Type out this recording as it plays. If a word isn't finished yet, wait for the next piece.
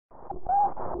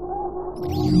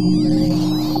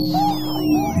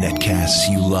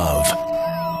Netcasts you love.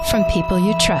 From people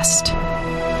you trust.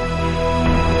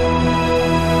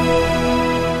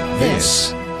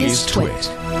 This is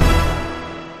Twit.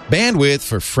 Bandwidth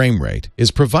for Framerate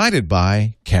is provided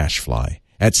by CacheFly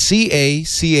at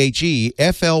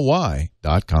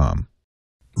CACHEFLY.com.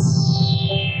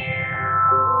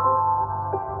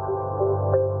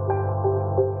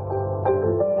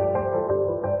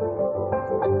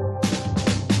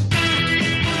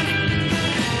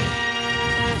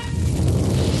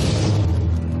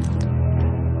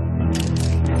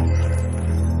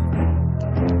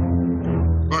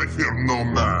 I fear no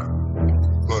man,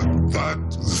 but that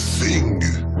thing.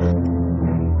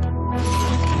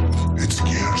 It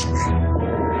scares me.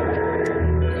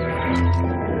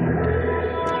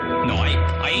 No,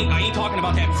 I ain't talking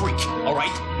about that freak, all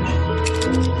right?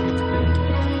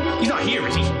 He's not here,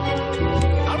 is he?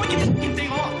 How do I get this fucking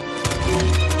thing off?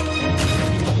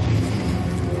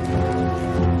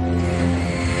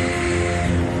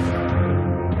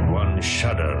 One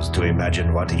shudders to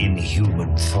imagine what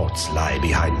inhuman thoughts lie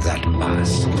behind that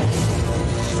mask.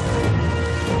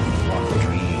 One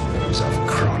dreams of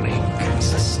chronic and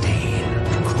sustained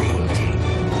cruelty.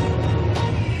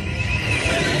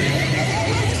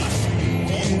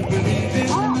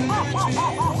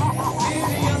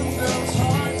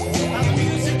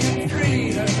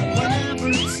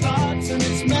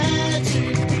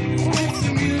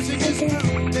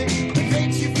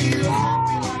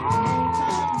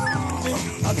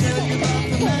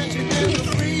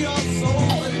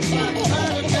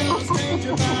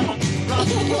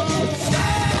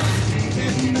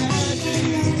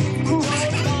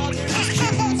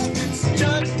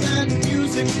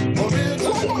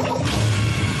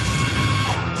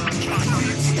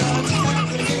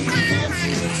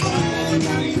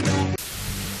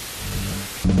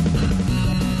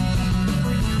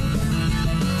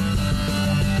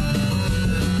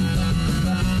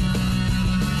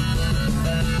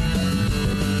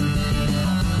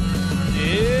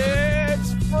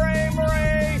 It's Frame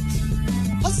Rate!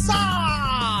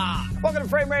 Huzzah! Welcome to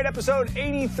Frame Rate episode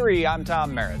 83. I'm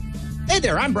Tom Merritt. Hey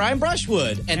there, I'm Brian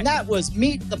Brushwood, and that was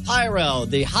Meet the Pyro,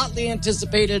 the hotly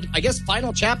anticipated, I guess,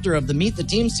 final chapter of the Meet the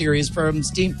Team series from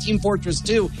Team Fortress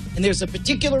 2, and there's a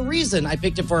particular reason I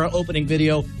picked it for our opening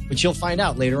video, which you'll find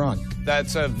out later on.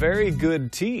 That's a very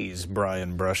good tease,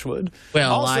 Brian Brushwood.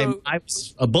 Well, Also, I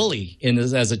was a bully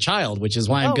as a child, which is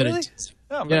why I'm good really? at teasing.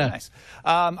 Oh, very nice.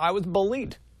 I was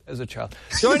bullied as a child.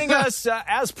 Joining us,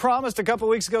 as promised a couple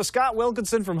weeks ago, Scott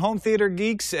Wilkinson from Home Theater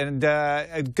Geeks, and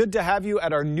good to have you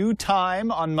at our new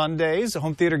time on Mondays.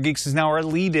 Home Theater Geeks is now our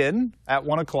lead-in at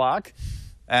 1 o'clock.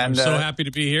 And, I'm so happy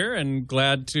to be here and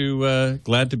glad to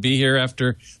be here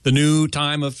after the new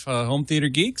time of Home Theater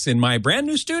Geeks in my brand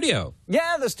new studio.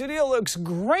 Yeah, the studio looks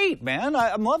great, man.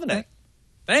 I'm loving it.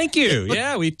 Thank you.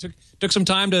 Yeah, we took some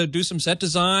time to do some set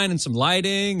design and some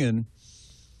lighting, and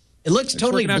it looks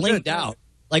totally working out blinked good. out.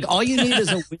 Like, all you need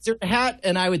is a wizard hat,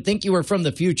 and I would think you were from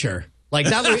the future. Like,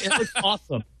 that it looks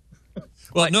awesome.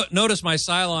 Well, notice my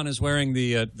Cylon is wearing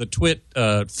the Twit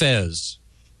fez.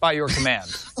 By your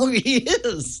command. Oh, he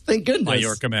is. Thank goodness. By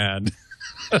your command.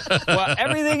 Well,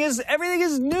 everything is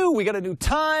new. We got a new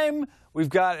time. We've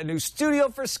got a new studio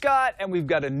for Scott, and we've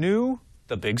got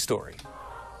The Big Story.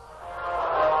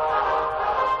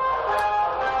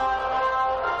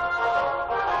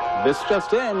 This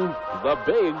just in, The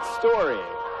Big Story.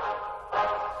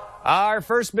 Our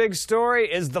first big story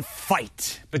is the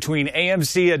fight between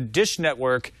AMC and Dish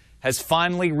Network has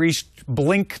finally reached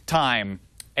blink time.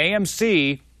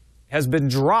 AMC has been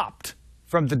dropped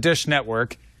from the Dish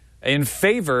Network in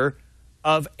favor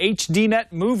of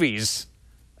HDNet movies.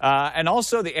 And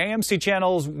also the AMC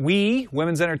channels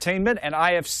Women's Entertainment, and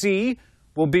IFC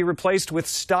will be replaced with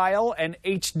Style and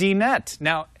HDNet.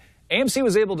 Now, AMC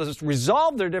was able to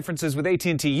resolve their differences with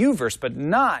AT&T Uverse, but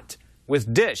not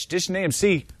with Dish. Dish and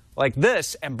AMC like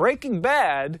this, and Breaking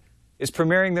Bad is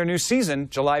premiering their new season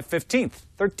July 15th.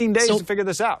 13 days to figure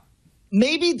this out.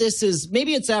 Maybe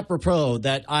it's apropos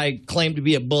that I claim to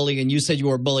be a bully and you said you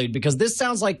were bullied, because this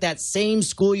sounds like that same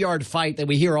schoolyard fight that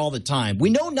we hear all the time. We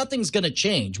know nothing's going to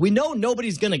change. We know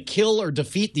nobody's going to kill or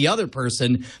defeat the other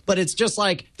person, but it's just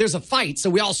like there's a fight, so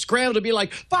we all scramble to be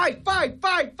like, fight, fight,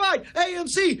 fight, fight,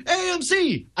 AMC,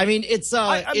 AMC. I mean,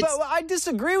 but I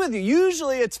disagree with you.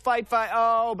 Usually it's fight, fight,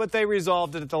 but they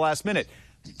resolved it at the last minute.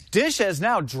 Dish has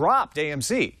now dropped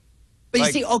AMC. But you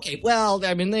see, okay, well,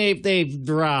 I mean, they've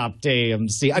dropped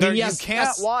AMC. I mean, yes, you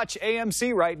can't watch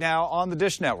AMC right now on the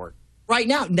Dish Network. Right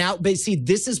now, but see,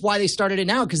 this is why they started it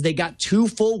now, because they got 2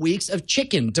 full weeks of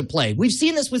chicken to play. We've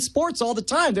seen this with sports all the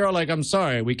time. They're all like, "I'm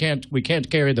sorry, we can't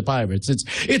carry the Pirates.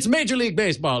 It's Major League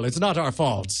Baseball. It's not our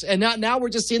fault." And now we're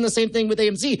just seeing the same thing with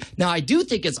AMC. Now, I do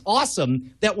think it's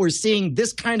awesome that we're seeing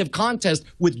this kind of contest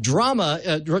with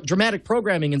dramatic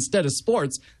programming instead of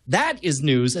sports. That is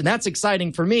news, and that's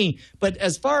exciting for me. But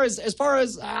as far as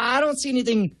I don't see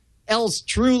anything else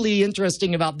truly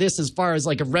interesting about this as far as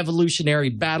like a revolutionary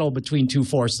battle between two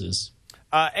forces.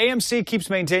 AMC keeps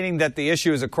maintaining that the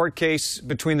issue is a court case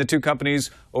between the two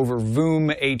companies over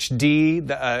Voom HD,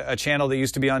 a channel that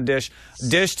used to be on Dish.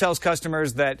 Dish tells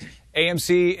customers that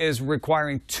AMC is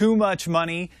requiring too much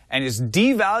money and is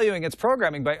devaluing its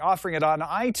programming by offering it on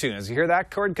iTunes. You hear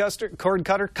that, cord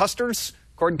cutters?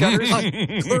 Scott,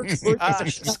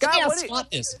 what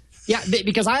do you... Yeah,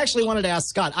 because I actually wanted to ask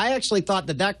Scott. I actually thought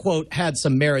that quote had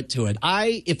some merit to it.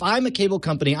 If I'm a cable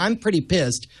company, I'm pretty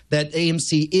pissed that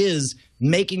AMC is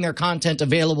making their content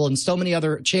available in so many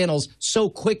other channels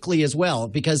so quickly as well,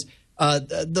 because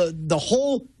the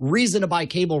whole reason to buy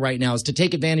cable right now is to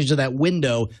take advantage of that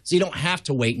window so you don't have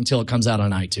to wait until it comes out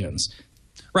on iTunes.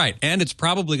 Right, and it's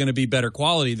probably going to be better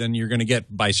quality than you're going to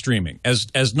get by streaming.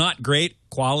 As not great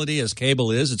quality as cable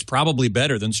is, it's probably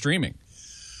better than streaming.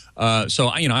 So,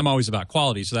 I'm always about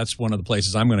quality, so that's one of the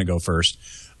places I'm going to go first.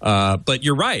 But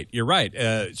you're right.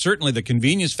 Certainly the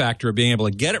convenience factor of being able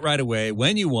to get it right away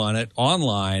when you want it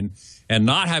online and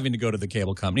not having to go to the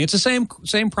cable company. It's the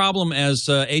same problem as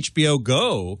HBO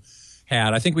Go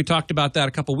had. I think we talked about that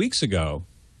a couple weeks ago,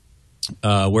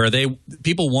 where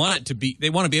people want it to be, they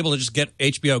want to be able to just get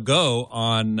HBO Go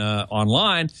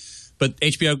online, but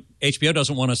HBO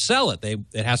doesn't want to sell it.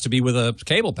 It has to be with a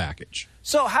cable package.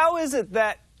 So how is it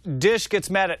that Dish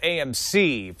gets mad at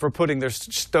AMC for putting their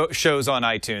shows on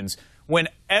iTunes when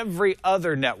every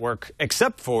other network,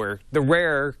 except for the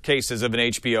rare cases of an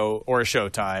HBO or a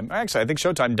Showtime, actually I think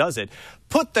Showtime does it,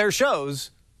 put their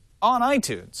shows on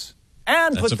iTunes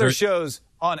and put their shows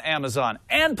on Amazon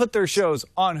and put their shows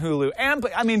on Hulu and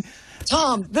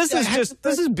Tom, this is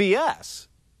BS.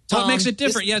 What makes it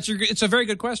different? It's a very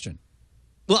good question.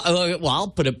 Well, I'll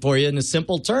put it for you in the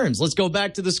simple terms. Let's go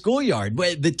back to the schoolyard.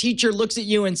 The teacher looks at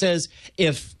you and says,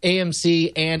 if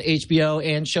AMC and HBO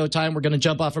and Showtime were going to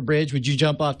jump off a bridge, would you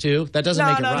jump off too? That doesn't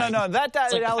make it right. No. That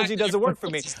analogy doesn't work for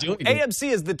me.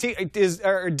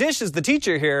 AMC Dish is the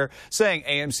teacher here saying,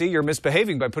 AMC, you're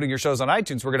misbehaving by putting your shows on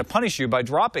iTunes. We're going to punish you by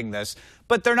dropping this.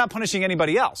 But they're not punishing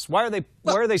anybody else. Why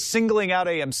are they singling out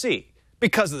AMC?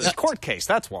 Because of this court case.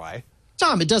 That's why.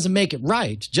 Tom, it doesn't make it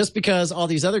right. Just because all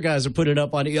these other guys are putting it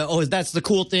up on it. Oh, that's the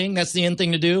cool thing? That's the end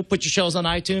thing to do? Put your shows on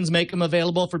iTunes, make them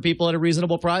available for people at a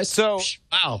reasonable price? So,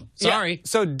 wow, sorry. Yeah,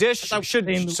 so Dish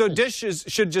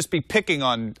should just be picking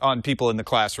on people in the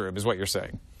classroom, is what you're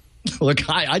saying. Look,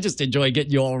 I just enjoy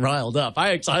getting you all riled up.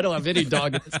 I don't have any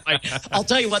dog in this fight. I'll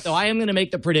tell you what, though. I am going to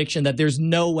make the prediction that there's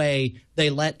no way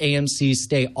they let AMC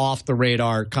stay off the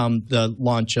radar come the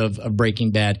launch of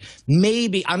Breaking Bad.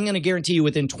 Maybe, I'm going to guarantee you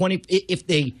within 20 –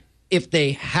 if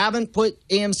they haven't put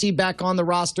AMC back on the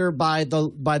roster by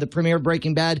the premiere of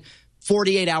Breaking Bad,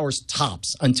 48 hours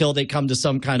tops until they come to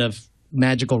some kind of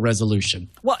magical resolution.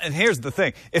 Well, and here's the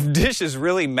thing. If Dish is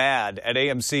really mad at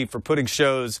AMC for putting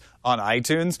shows on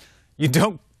iTunes, you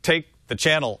don't take the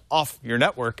channel off your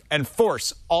network and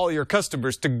force all your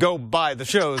customers to go buy the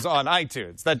shows on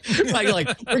iTunes. That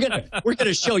we're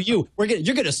gonna show you.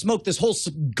 You're gonna smoke this whole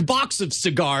box of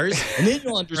cigars, and then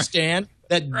you'll understand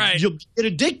that you'll get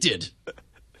addicted.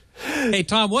 Hey,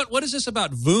 Tom, what is this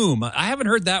about Voom? I haven't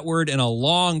heard that word in a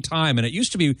long time, and it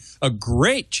used to be a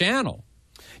great channel.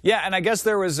 Yeah, and I guess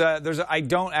I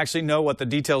don't actually know what the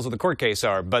details of the court case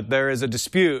are, but there is a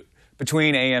dispute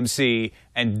between AMC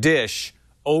and Dish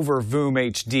over Voom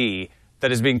HD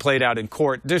that is being played out in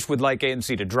court. Dish would like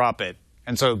AMC to drop it,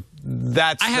 and so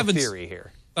that's the theory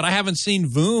here. But I haven't seen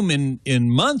Voom in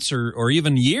months or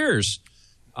even years.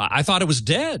 I thought it was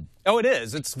dead. Oh, it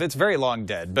is. It's very long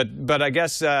dead. But I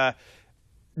guess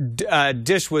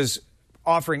Dish was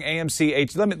offering AMC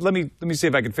HD. Let me see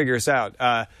if I can figure this out.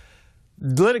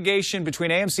 Litigation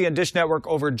between AMC and Dish Network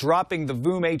over dropping the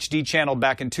Voom HD channel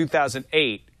back in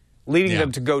 2008, leading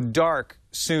them to go dark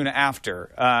soon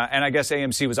after. And I guess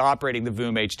AMC was operating the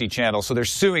Voom HD channel, so they're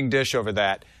suing Dish over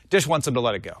that. Dish wants them to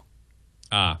let it go.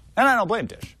 And I don't blame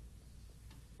Dish.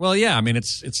 Well, yeah, I mean,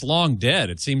 it's long dead.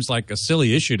 It seems like a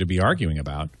silly issue to be arguing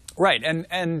about. Right,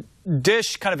 and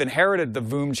Dish kind of inherited the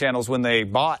Voom channels when they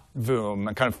bought Voom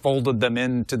and kind of folded them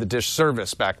into the Dish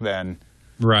service back then.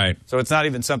 Right. So it's not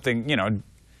even something,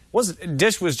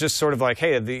 Dish was just sort of like,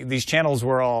 hey, these channels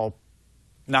were all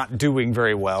not doing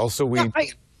very well, so we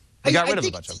They got rid of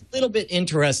a bunch of them. It's a little bit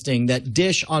interesting that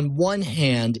Dish, on one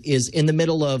hand, is in the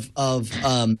middle of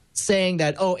saying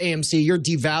that, oh, AMC, you're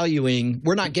devaluing.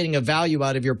 We're not getting a value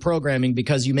out of your programming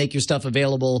because you make your stuff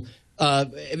available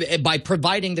by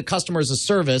providing the customers a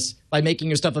service by making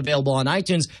your stuff available on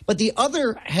iTunes. But the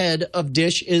other head of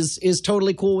Dish is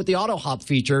totally cool with the auto hop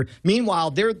feature. Meanwhile,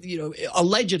 they're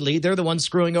allegedly they're the ones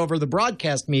screwing over the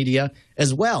broadcast media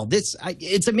as well.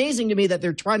 It's amazing to me that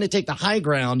they're trying to take the high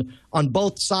ground on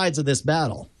both sides of this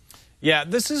battle. Yeah,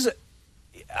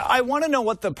 I want to know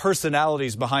what the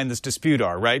personalities behind this dispute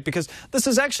are, right? Because this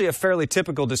is actually a fairly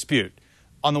typical dispute.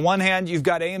 On the one hand, you've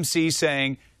got AMC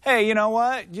saying, hey, you know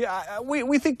what? Yeah,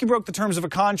 we think you broke the terms of a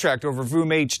contract over Voom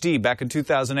HD back in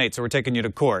 2008, so we're taking you to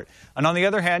court. And on the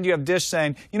other hand, you have Dish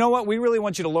saying, you know what? We really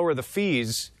want you to lower the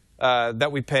fees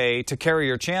that we pay to carry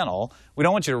your channel. We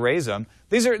don't want you to raise them.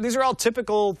 These are all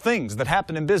typical things that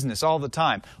happen in business all the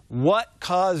time. What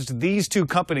caused these two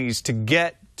companies to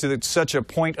get to such a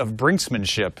point of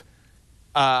brinksmanship,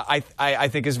 I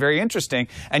think is very interesting.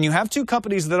 And you have two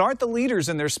companies that aren't the leaders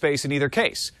in their space in either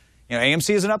case. You know,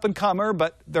 AMC is an up-and-comer,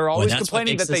 but they're always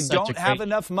complaining that they don't have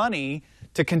enough money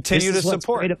to continue to support.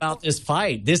 What's great about this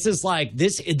fight. This is like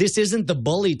this isn't the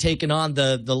bully taking on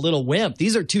the little wimp.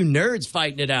 These are two nerds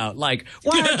fighting it out. Like,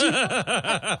 why aren't you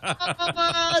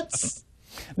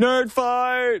nerd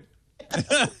fight?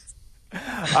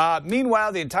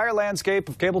 Meanwhile, the entire landscape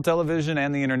of cable television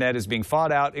and the internet is being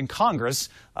fought out in Congress.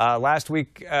 Last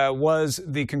week was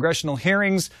the congressional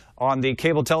hearings on the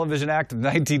Cable Television Act of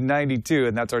 1992,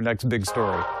 and that's our next big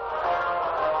story.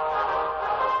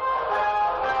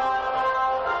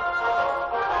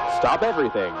 Stop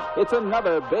everything. It's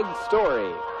another big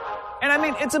story. And I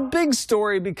mean, it's a big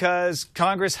story because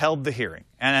Congress held the hearing,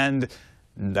 and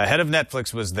the head of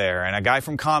Netflix was there, and a guy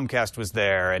from Comcast was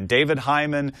there, and David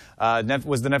Hyman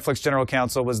was the Netflix general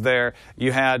counsel, was there.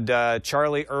 You had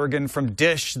Charlie Ergen from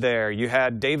Dish there. You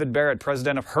had David Barrett,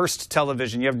 president of Hearst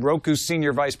Television. You have Roku's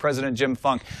senior vice president, Jim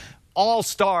Funk. All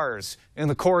stars in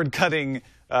the cord-cutting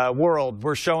world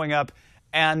were showing up,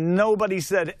 and nobody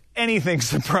said anything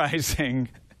surprising.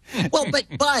 Well,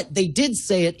 but they did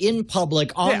say it in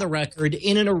public, on the record,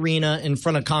 in an arena in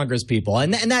front of Congress people.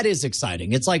 And that is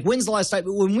exciting. It's like, when's the last time,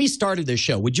 when we started this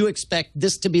show, would you expect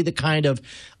this to be the kind of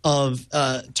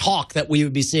talk that we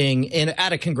would be seeing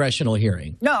at a congressional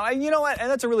hearing? No, and you know what?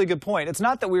 And that's a really good point. It's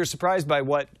not that we were surprised by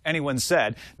what anyone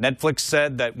said. Netflix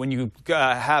said that when you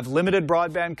have limited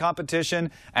broadband competition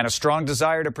and a strong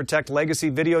desire to protect legacy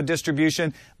video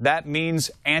distribution, that means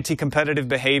anti-competitive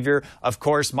behavior. Of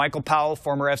course, Michael Powell,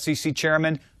 former FCC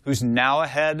chairman, who's now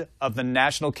ahead of the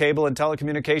National Cable and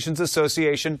Telecommunications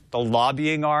Association, the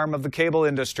lobbying arm of the cable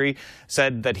industry,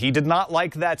 said that he did not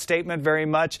like that statement very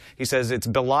much. He says it's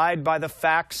belied by the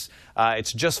facts.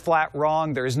 It's just flat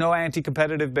wrong. There is no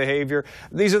anti-competitive behavior.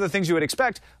 These are the things you would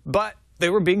expect, but they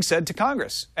were being said to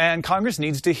Congress, and Congress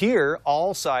needs to hear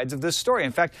all sides of this story.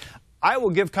 In fact, I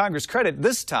will give Congress credit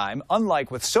this time.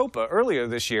 Unlike with SOPA earlier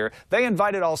this year, they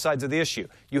invited all sides of the issue.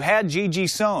 You had Gigi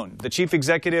Sohn, the chief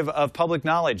executive of Public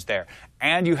Knowledge there,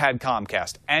 and you had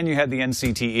Comcast, and you had the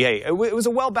NCTEA. It was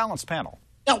a well-balanced panel.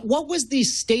 Now, what was the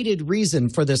stated reason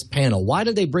for this panel? Why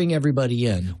did they bring everybody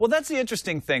in? Well, that's the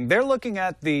interesting thing. They're looking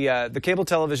at the Cable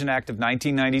Television Act of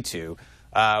 1992,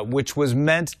 which was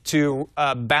meant to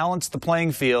balance the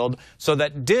playing field so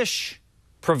that dish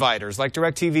providers like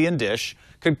DirecTV and Dish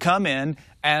could come in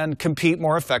and compete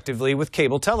more effectively with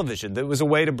cable television. That was a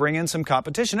way to bring in some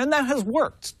competition, and that has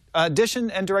worked. Dish and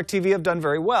DirecTV have done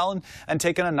very well and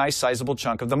taken a nice sizable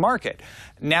chunk of the market.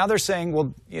 Now they're saying,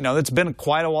 well, you know, it's been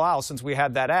quite a while since we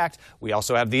had that act. We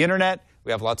also have the internet.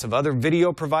 We have lots of other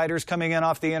video providers coming in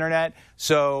off the internet.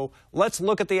 So let's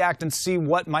look at the act and see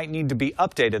what might need to be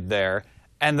updated there.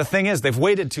 And the thing is, they've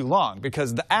waited too long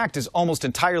because the act is almost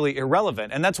entirely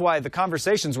irrelevant. And that's why the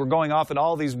conversations were going off in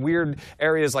all these weird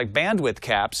areas like bandwidth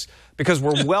caps, because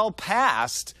we're well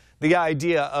past the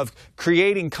idea of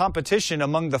creating competition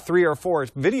among the 3 or 4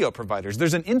 video providers.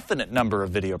 There's an infinite number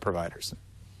of video providers.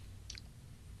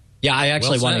 Yeah, I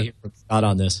actually want to hear from Scott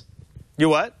on this. You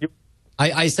what?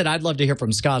 I said I'd love to hear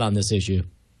from Scott on this issue.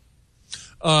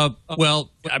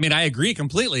 Well, I mean, I agree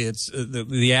completely. It's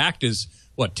the act is,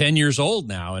 what, 10 years old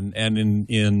now, and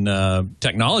in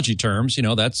technology terms, you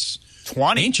know, that's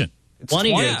 20 ancient. It's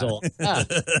 20 years old. Yeah.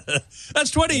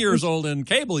 That's 20 years old in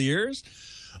cable years.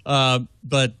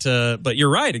 But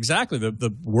you're right, exactly.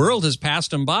 The world has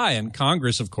passed them by, and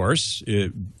Congress, of course,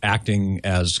 acting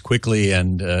as quickly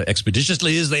and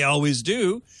expeditiously as they always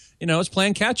do, you know, it's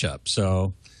playing catch up.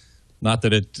 So, not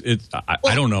that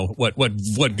I don't know what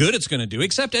good it's going to do,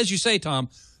 except, as you say, Tom,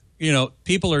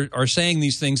 people are saying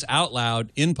these things out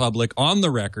loud in public on the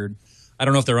record. I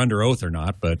don't know if they're under oath or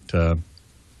not, but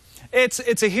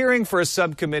it's a hearing for a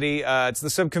subcommittee. It's the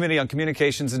Subcommittee on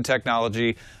Communications and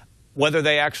Technology. Whether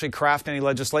they actually craft any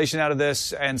legislation out of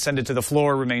this and send it to the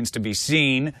floor remains to be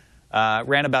seen.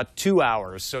 Ran about 2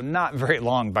 hours, so not very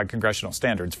long by congressional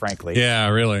standards, frankly. Yeah,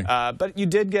 really. But you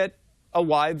did get a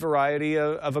wide variety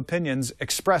of opinions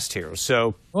expressed here.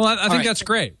 So, well, I think that's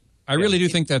great. I really do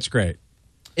think that's great.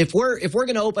 If we're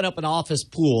going to open up an office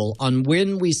pool on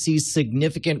when we see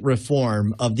significant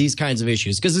reform of these kinds of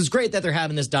issues, because it's great that they're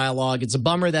having this dialogue. It's a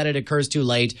bummer that it occurs too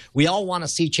late. We all want to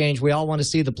see change. We all want to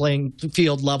see the playing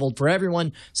field leveled for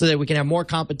everyone so that we can have more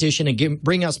competition and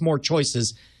bring us more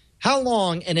choices. How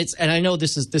long? And I know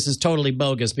this is totally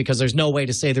bogus because there's no way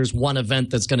to say there's one event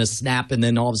that's going to snap and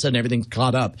then all of a sudden everything's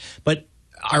caught up. But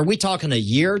are we talking a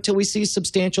year till we see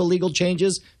substantial legal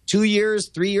changes? 2 years,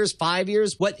 3 years, 5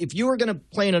 years? What if you were going to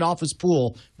play in an office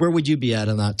pool? Where would you be at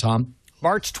on that, Tom?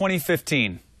 March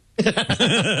 2015.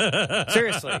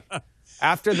 Seriously.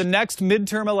 After the next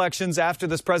midterm elections, after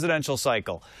this presidential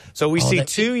cycle. So we see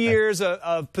 2 years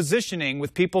of positioning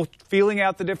with people feeling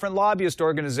out the different lobbyist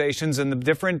organizations and the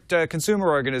different consumer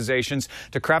organizations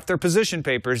to craft their position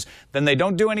papers. Then they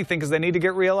don't do anything because they need to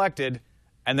get reelected.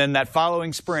 And then that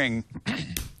following spring,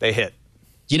 they hit.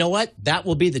 You know what? That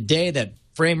will be the day that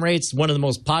Frame Rate's one of the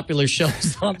most popular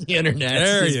shows on the internet.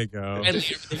 There you go.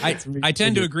 I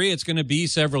tend to agree. It's going to be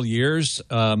several years.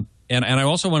 And I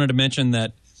also wanted to mention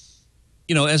that,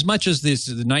 as much as the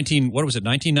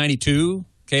 1992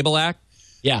 Cable Act,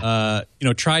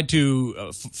 tried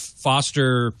to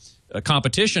foster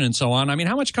competition and so on. I mean,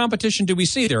 how much competition do we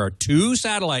see? There are 2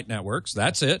 satellite networks.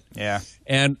 That's it. Yeah.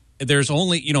 And there's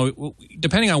only,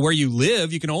 depending on where you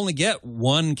live, you can only get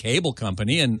one cable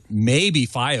company and maybe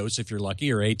Fios if you're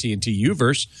lucky, or AT&T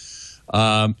Uverse.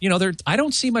 I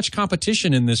don't see much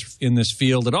competition in this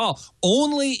field at all.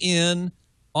 Only in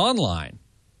online,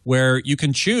 where you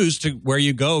can choose to where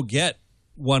you go get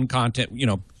one content. You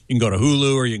can go to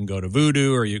Hulu, or you can go to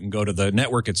Vudu, or you can go to the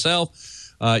network itself.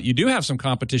 You do have some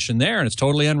competition there, and it's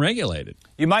totally unregulated.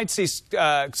 You might see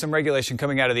some regulation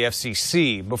coming out of the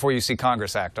FCC before you see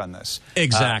Congress act on this.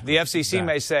 Exactly. The FCC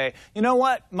may say, you know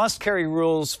what? Must-carry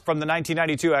rules from the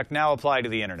 1992 Act now apply to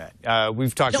the Internet.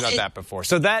 We've talked about that before.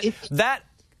 So that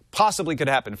possibly could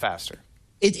happen faster.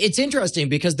 It's interesting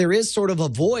because there is sort of a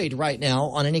void right now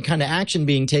on any kind of action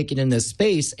being taken in this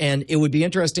space, and it would be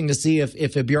interesting to see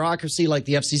if a bureaucracy like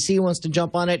the FCC wants to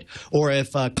jump on it, or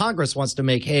if Congress wants to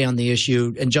make hay on the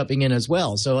issue and jumping in as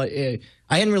well. So I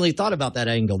hadn't really thought about that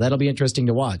angle. That'll be interesting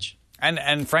to watch.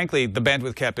 And frankly, the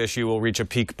bandwidth cap issue will reach a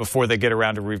peak before they get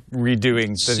around to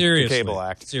redoing the Cable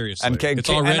Act. Seriously. It's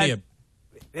already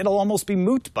it'll almost be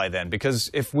moot by then, because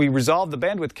if we resolve the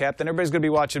bandwidth cap, then everybody's going to be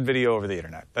watching video over the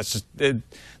internet. That's just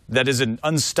that is an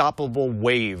unstoppable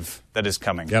wave that is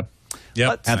coming. Yep,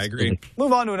 I agree.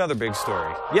 Move on to another big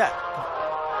story. Yet.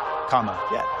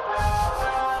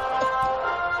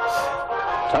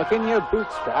 Tuck in your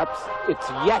bootstraps. It's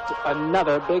yet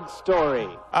another big story.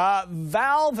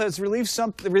 Valve has released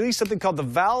something called the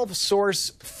Valve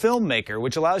Source Filmmaker,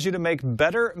 which allows you to make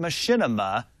better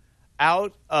machinima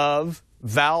out of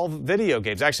Valve video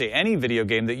games. Actually, any video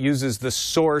game that uses the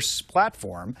Source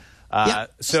platform.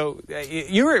 So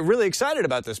you were really excited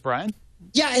about this, Brian.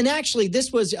 Yeah, and actually,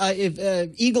 this was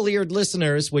eagle-eared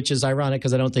listeners, which is ironic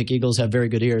because I don't think eagles have very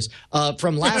good ears,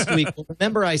 from last week.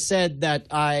 Remember, I said that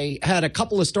I had a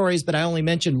couple of stories, but I only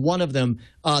mentioned one of them.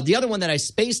 The other one that I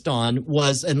spaced on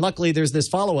was, and luckily there's this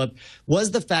follow-up,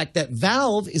 was the fact that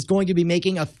Valve is going to be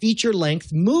making a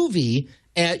feature-length movie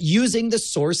using the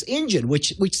Source engine,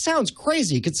 which sounds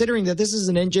crazy considering that this is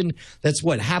an engine that's,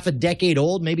 what, half a decade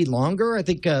old, maybe longer. I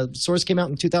think Source came out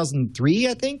in 2003,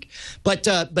 I think. But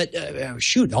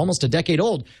shoot, almost a decade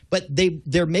old. But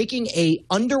they're making a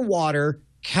underwater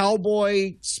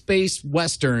cowboy space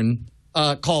western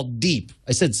called Deep.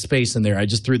 I said space in there. I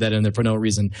just threw that in there for no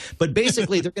reason. But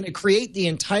basically, they're going to create the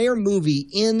entire movie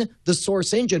in the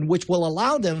Source engine, which will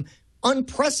allow them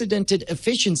unprecedented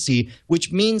efficiency,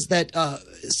 which means that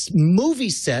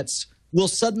movie sets will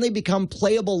suddenly become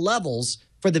playable levels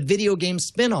for the video game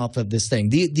spin-off of this thing.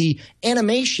 The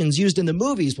animations used in the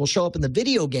movies will show up in the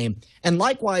video game. And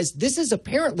likewise, this is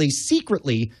apparently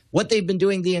secretly what they've been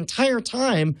doing the entire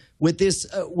time with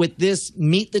this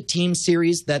Meet the Team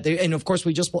series that they, and of course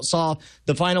we just saw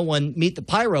the final one, Meet the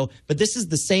Pyro, but this is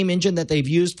the same engine that they've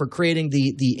used for creating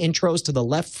the intros to the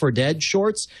Left 4 Dead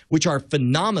shorts, which are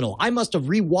phenomenal. I must have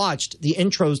rewatched the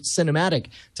intros cinematic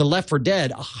to Left 4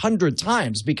 Dead 100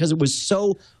 times because it was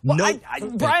so Brian,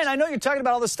 I know you're talking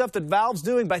about all this stuff that Valve's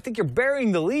doing, but I think you're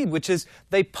burying the lead, which is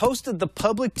they posted the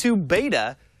public 2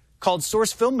 beta called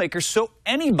Source Filmmaker, so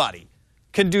anybody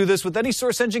can do this with any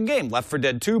Source Engine game. Left 4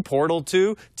 Dead 2, Portal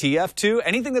 2, TF2,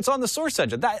 anything that's on the Source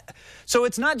Engine. So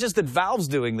it's not just that Valve's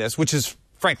doing this, which is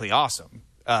frankly awesome.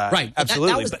 Right.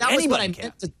 Absolutely.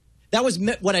 That was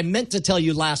what I meant to tell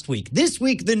you last week. This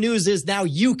week, the news is now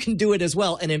you can do it as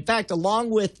well. And in fact,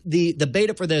 along with the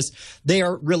beta for this, they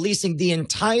are releasing the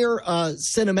entire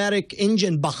cinematic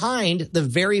engine behind the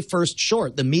very first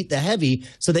short, the Meet the Heavy,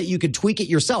 so that you could tweak it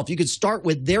yourself. You could start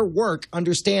with their work,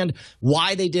 understand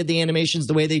why they did the animations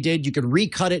the way they did. You could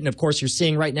recut it. And of course, you're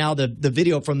seeing right now the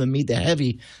video from the Meet the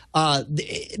Heavy.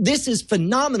 This is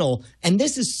phenomenal. And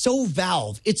this is so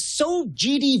Valve. It's so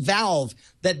GD Valve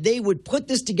that they would put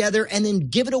this together and then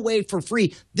give it away for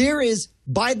free. There is,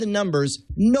 by the numbers,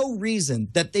 no reason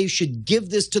that they should give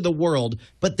this to the world,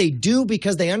 but they do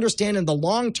because they understand in the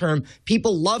long term,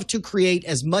 people love to create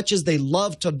as much as they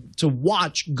love to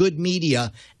watch good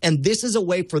media, and this is a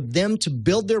way for them to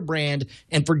build their brand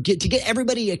and to get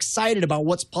everybody excited about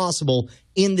what's possible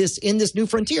in this new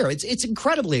frontier. It's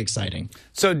incredibly exciting.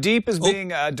 So Deep is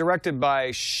being directed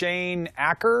by Shane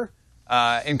Acker.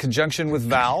 In conjunction with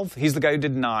Valve. He's the guy who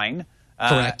did 9.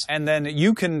 Correct. And then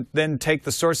you can then take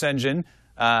the Source Engine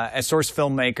as Source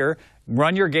Filmmaker,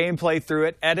 run your gameplay through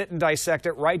it, edit and dissect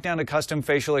it right down to custom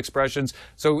facial expressions.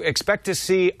 So expect to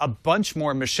see a bunch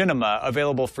more machinima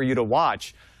available for you to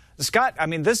watch. Scott, I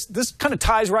mean, this kind of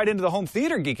ties right into the home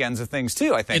theater geek ends of things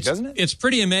too, I think, doesn't it? It's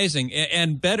pretty amazing,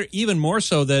 and better, even more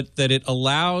so that it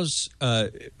allows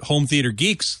home theater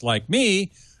geeks like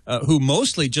me, who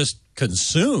mostly just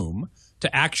consume,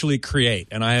 to actually create.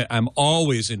 And I'm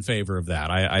always in favor of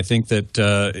that. I think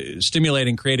that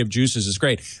stimulating creative juices is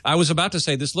great. I was about to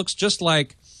say this looks just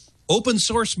like open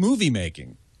source movie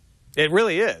making. It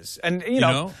really is. And, you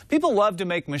know, people love to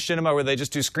make machinima where they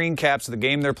just do screen caps of the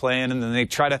game they're playing and then they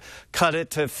try to cut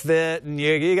it to fit. And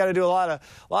you got to do a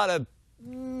lot of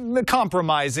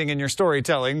compromising in your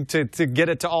storytelling to get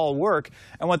it to all work.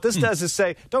 And what this does is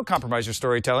say, don't compromise your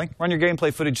storytelling. Run your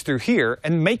gameplay footage through here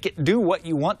and make it do what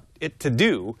you want it to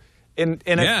do in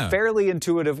a fairly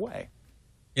intuitive way.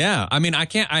 Yeah, I mean, I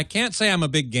can't say I'm a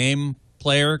big game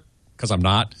player because I'm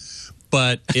not.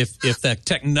 But if the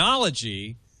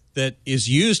technology that is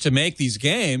used to make these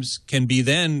games can be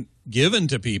then given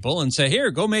to people and say,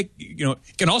 here, go make,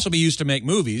 it can also be used to make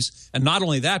movies. And not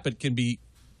only that, but can be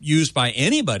used by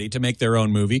anybody to make their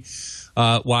own movie.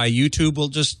 Why YouTube will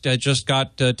just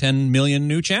got 10 million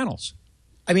new channels.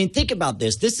 I mean, think about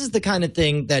this. This is the kind of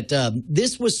thing that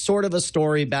this was sort of a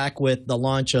story back with the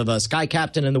launch of Sky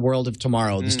Captain and the World of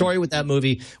Tomorrow. The story with that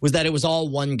movie was that it was all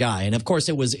one guy. And, of course,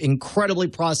 it was incredibly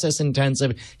process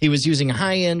intensive. He was using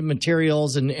high-end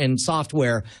materials and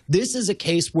software. This is a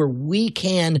case where we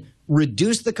can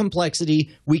reduce the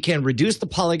complexity, we can reduce the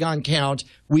polygon count,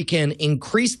 we can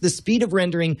increase the speed of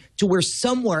rendering to where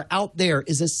somewhere out there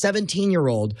is a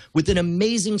 17-year-old with an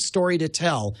amazing story to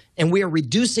tell, and we are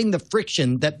reducing the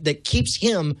friction that keeps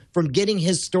him from getting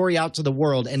his story out to the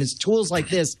world. And it's tools like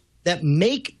this that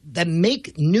make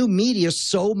new media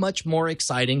so much more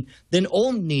exciting than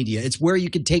old media. It's where you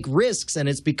can take risks, and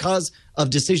it's because of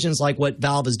decisions like what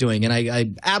Valve is doing. And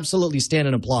I absolutely stand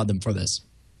and applaud them for this.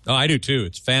 Oh, I do too.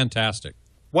 It's fantastic.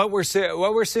 What we're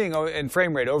seeing in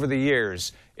frame rate over the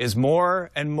years is more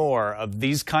and more of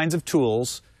these kinds of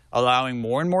tools allowing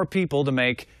more and more people to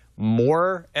make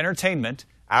more entertainment.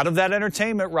 Out of that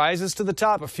entertainment rises to the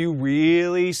top a few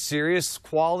really serious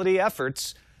quality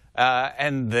efforts,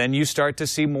 and then you start to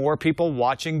see more people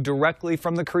watching directly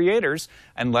from the creators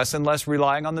and less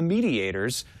relying on the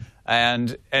mediators.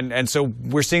 And so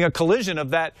we're seeing a collision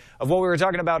of that, of what we were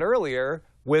talking about earlier,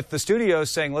 with the studios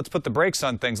saying, let's put the brakes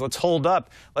on things, let's hold up,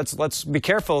 let's be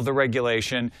careful of the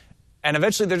regulation, and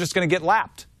eventually they're just going to get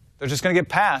lapped. They're just going to get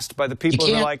passed by the people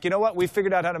who are like, you know what, we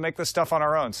figured out how to make this stuff on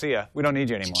our own. See ya. We don't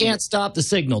need you anymore. You can't stop the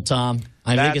signal, Tom.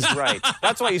 That's right.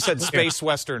 That's why you said space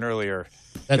western earlier.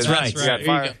 That's right. You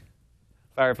got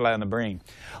Firefly on the brain.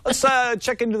 Let's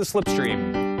check into the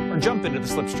slipstream, or jump into the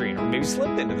slipstream, or maybe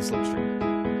slip into the slipstream.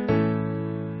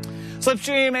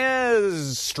 Slipstream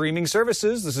is streaming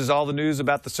services. This is all the news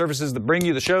about the services that bring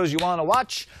you the shows you want to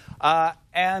watch.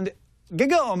 And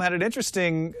GigaOM had an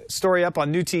interesting story up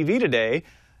on New TV today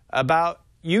about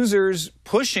users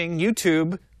pushing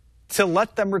YouTube to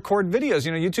let them record videos.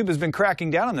 You know, YouTube has been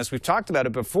cracking down on this. We've talked about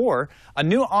it before. A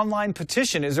new online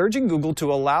petition is urging Google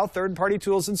to allow third-party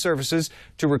tools and services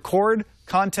to record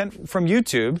content from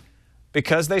YouTube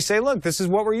because they say, look, this is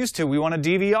what we're used to. We want to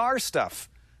DVR stuff.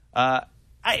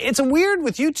 It's a weird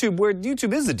with YouTube where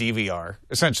YouTube is a DVR,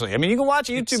 essentially. I mean, you can watch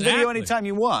a YouTube video anytime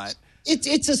you want.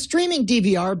 It's a streaming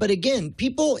DVR, but again,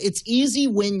 people, it's easy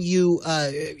when you,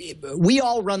 we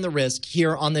all run the risk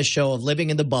here on this show of living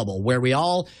in the bubble where we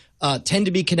all tend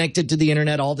to be connected to the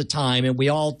internet all the time, and we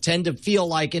all tend to feel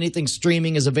like anything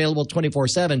streaming is available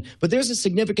 24/7. But there's a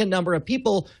significant number of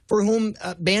people for whom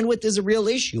bandwidth is a real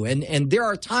issue. And there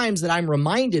are times that I'm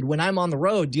reminded when I'm on the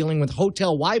road dealing with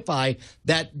hotel Wi-Fi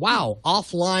that, wow,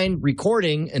 offline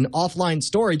recording and offline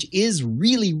storage is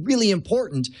really, really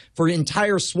important for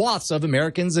entire swaths of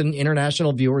Americans and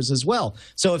international viewers as well.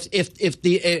 So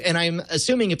and I'm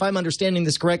assuming, if I'm understanding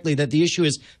this correctly, that the issue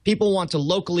is people want to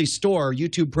locally store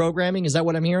YouTube programming. Is that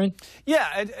what I'm hearing?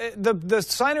 Yeah, the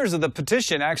signers of the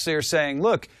petition actually are saying,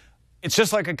 look, it's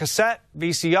just like a cassette,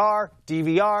 VCR,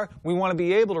 DVR. We want to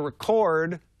be able to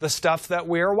record the stuff that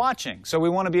we are watching. So we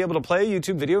want to be able to play a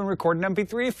YouTube video and record an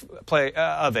MP3 play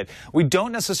of it. We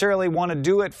don't necessarily want to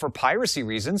do it for piracy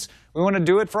reasons. We want to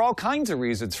do it for all kinds of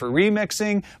reasons, for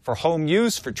remixing, for home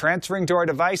use, for transferring to our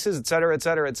devices, et cetera, et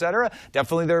cetera, et cetera.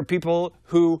 Definitely there are people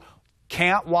who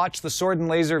can't watch the Sword and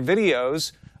Laser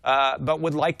videos but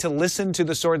would like to listen to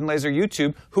the Sword and Laser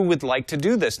YouTube, who would like to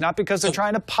do this. Not because they're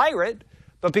trying to pirate,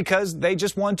 but because they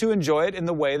just want to enjoy it in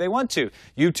the way they want to.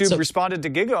 YouTube responded to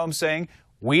GigaOM saying,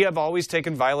 we have always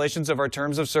taken violations of our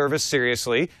terms of service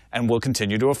seriously and will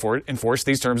continue to enforce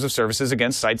these terms of services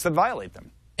against sites that violate them.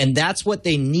 And that's what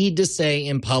they need to say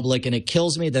in public, and it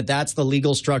kills me that that's the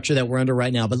legal structure that we're under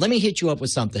right now. But let me hit you up with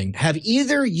something. Have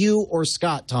either you or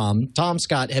Scott, Tom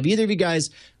Scott, have either of you guys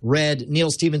read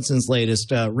Neil Stephenson's latest,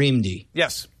 Reamd?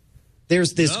 Yes.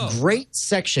 There's this great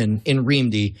section in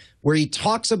Reamd where he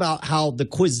talks about how the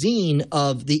cuisine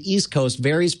of the East Coast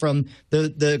varies from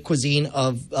the cuisine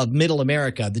of Middle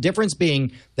America. The difference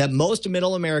being that most of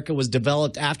Middle America was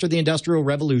developed after the Industrial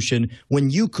Revolution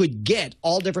when you could get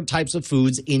all different types of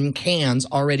foods in cans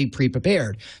already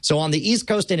pre-prepared. So on the East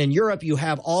Coast and in Europe, you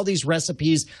have all these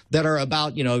recipes that are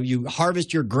about, you know, you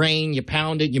harvest your grain, you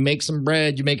pound it, you make some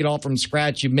bread, you make it all from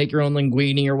scratch, you make your own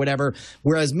linguine or whatever.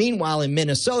 Whereas meanwhile in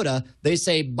Minnesota, they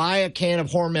say buy a can of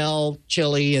Hormel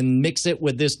chili and mix it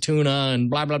with this tuna and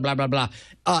blah, blah, blah, blah, blah.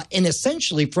 And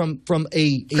essentially from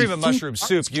a cream of mushroom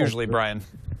soup, usually, Brian.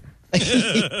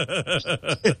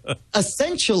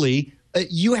 Essentially,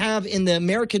 you have in the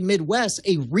American Midwest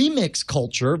a remix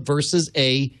culture versus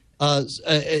an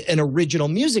original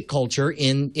music culture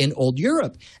in old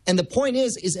Europe. And the point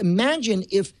is imagine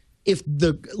if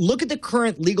look at the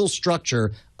current legal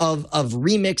structure of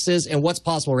remixes and what's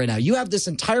possible right now. You have this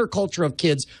entire culture of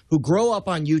kids who grow up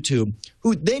on YouTube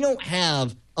who they don't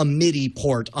have a MIDI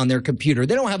port on their computer.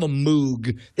 They don't have a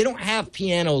Moog. They don't have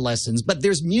piano lessons, but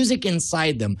there's music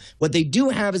inside them. What they do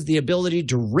have is the ability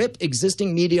to rip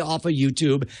existing media off of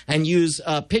YouTube and use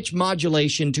pitch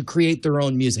modulation to create their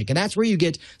own music. And that's where you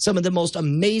get some of the most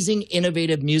amazing,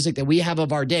 innovative music that we have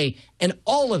of our day, and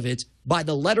all of it by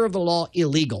the letter of the law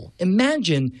illegal.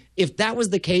 Imagine if that was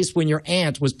the case when your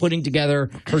aunt was putting together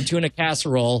her tuna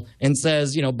casserole and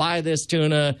says, you know, buy this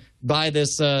tuna, buy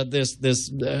this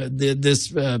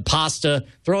pasta,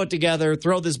 throw it together,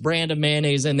 throw this brand of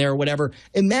mayonnaise in there or whatever.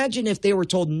 Imagine if they were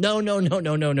told, no.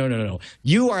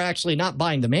 You are actually not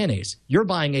buying the mayonnaise. You're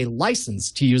buying a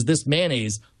license to use this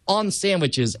mayonnaise on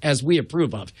sandwiches as we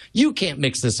approve of. You can't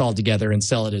mix this all together and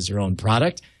sell it as your own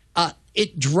product.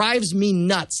 It drives me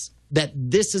nuts that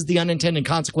this is the unintended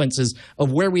consequences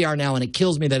of where we are now, and it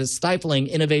kills me that it's stifling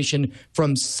innovation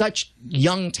from such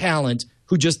young talent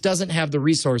who just doesn't have the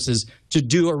resources to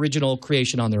do original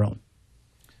creation on their own.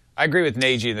 I agree with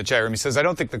Neji in the chat room. He says, I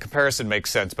don't think the comparison makes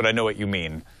sense, but I know what you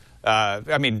mean.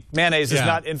 I mean, mayonnaise is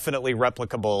not infinitely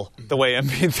replicable the way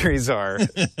MP3s are.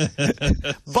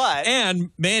 And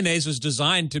mayonnaise was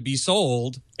designed to be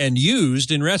sold and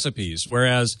used in recipes,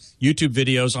 whereas YouTube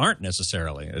videos aren't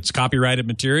necessarily. It's copyrighted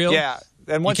material. Yeah,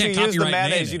 and once you use the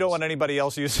mayonnaise, you don't want anybody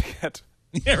else using it.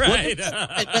 Yeah, right.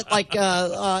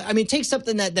 I mean, take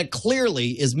something that clearly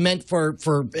is meant for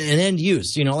an end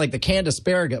use, you know, like the canned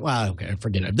asparagus. Well, okay,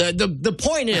 forget it. The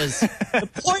point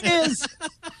is,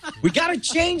 we got to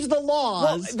change the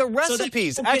laws. Well, the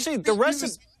recipes, actually,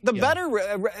 the better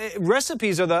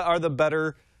recipes are the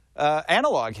better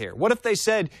analog here. What if they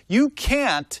said you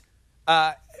can't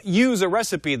use a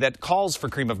recipe that calls for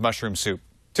cream of mushroom soup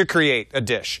to create a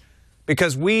dish?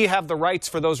 Because we have the rights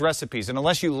for those recipes, and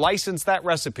unless you license that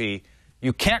recipe,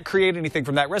 You can't create anything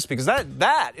from that recipe because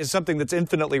that is something that's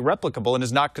infinitely replicable and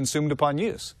is not consumed upon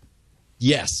use.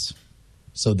 Yes.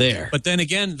 So there. But then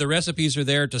again, the recipes are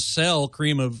there to sell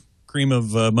cream of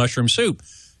mushroom soup.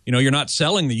 You know, you're not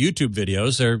selling the YouTube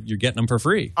videos; you're getting them for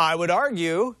free. I would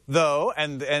argue, though,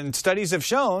 and studies have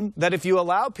shown that if you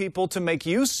allow people to make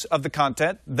use of the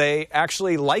content, they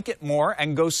actually like it more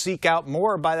and go seek out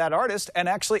more by that artist and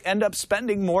actually end up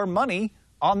spending more money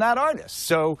on that artist.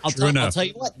 So I'll tell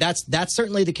you what, that's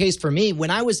certainly the case for me.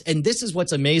 When I was, and this is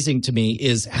what's amazing to me,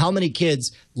 is how many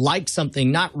kids like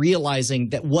something not realizing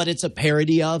that what it's a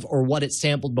parody of or what it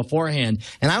sampled beforehand.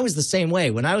 And I was the same way.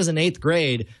 When I was in 8th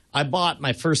grade, I bought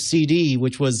my first CD,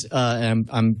 which was, I'm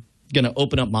going to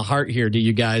open up my heart here to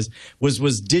you guys,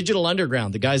 was Digital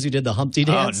Underground, the guys who did the Humpty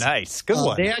Dance. Oh, nice. Good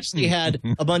one. They actually had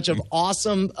a bunch of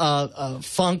awesome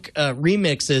funk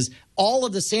remixes. All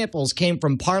of the samples came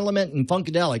from Parliament and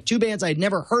Funkadelic, two bands I'd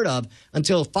never heard of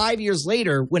until 5 years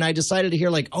later when I decided to hear,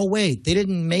 like, oh, wait, they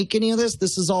didn't make any of this?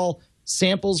 This is all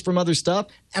samples from other stuff.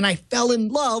 And I fell in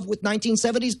love with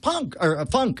 1970s punk, or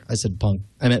funk. I said punk.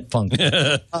 I meant funk.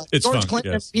 It's George funk,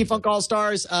 Clinton, yes. P-Funk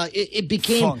All-Stars. It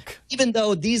became, Funk. even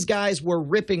though these guys were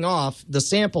ripping off the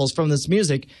samples from this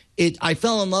music, I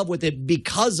fell in love with it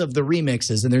because of the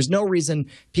remixes. And there's no reason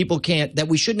people can't, that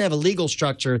we shouldn't have a legal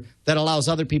structure that allows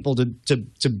other people to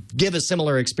give a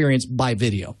similar experience by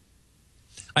video.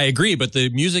 I agree, but the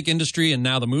music industry and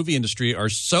now the movie industry are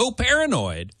so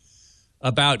paranoid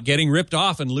about getting ripped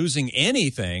off and losing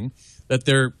anything that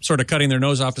they're sort of cutting their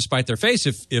nose off to spite their face.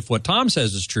 If what Tom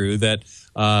says is true, that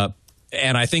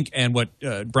and I think, and what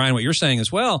Brian, what you're saying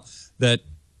as well, that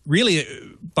really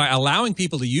by allowing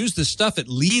people to use this stuff, it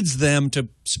leads them to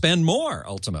spend more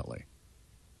ultimately.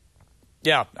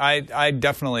 Yeah, I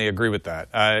definitely agree with that.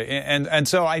 And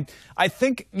so I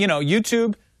think, you know,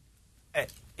 YouTube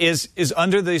is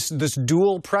under this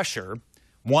dual pressure,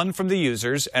 one from the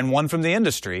users and one from the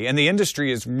industry. And the industry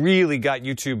has really got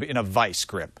YouTube in a vice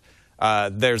grip.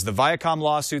 There's the Viacom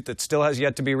lawsuit that still has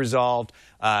yet to be resolved.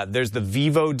 There's the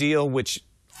Vivo deal, which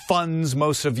funds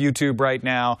most of YouTube right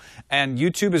now. And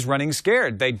YouTube is running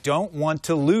scared. They don't want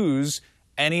to lose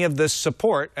any of this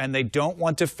support, and they don't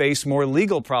want to face more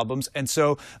legal problems. And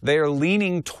so they are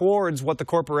leaning towards what the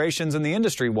corporations and the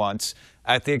industry wants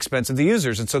at the expense of the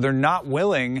users. And so they're not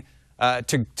willing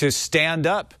to stand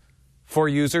up for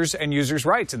users and users'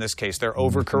 rights in this case. They're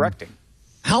overcorrecting.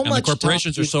 How And much the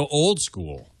corporations are so old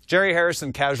school. Jerry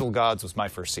Harrison, Casual Gods was my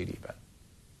first CD, but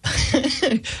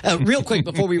real quick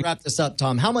before we wrap this up,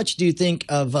 Tom, how much do you think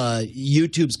of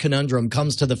YouTube's conundrum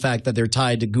comes to the fact that they're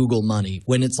tied to Google money?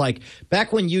 When it's like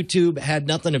back when YouTube had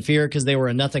nothing to fear because they were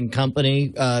a nothing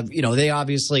company, you know, they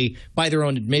obviously, by their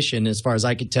own admission, as far as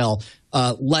I could tell,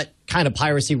 let kind of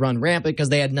piracy run rampant because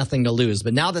they had nothing to lose.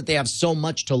 But now that they have so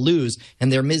much to lose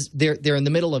and they're in the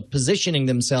middle of positioning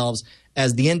themselves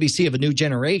as the NBC of a new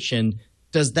generation,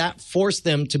 does that force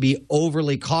them to be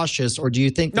overly cautious, or do you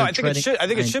think they're I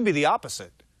think it should be the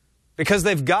opposite. Because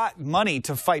they've got money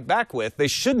to fight back with, they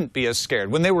shouldn't be as scared.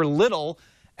 When they were little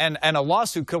and a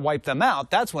lawsuit could wipe them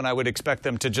out, that's when I would expect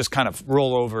them to just kind of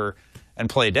roll over and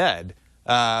play dead.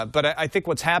 But I think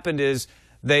what's happened is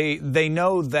they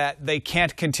know that they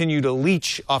can't continue to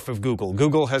leech off of Google.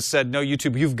 Google has said, no,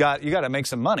 YouTube, you got to make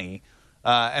some money.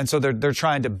 And so they're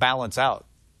trying to balance out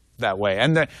that way.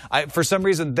 And for some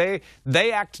reason,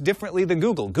 they act differently than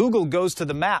Google. Google goes to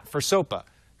the mat for SOPA.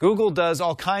 Google does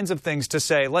all kinds of things to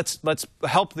say, let's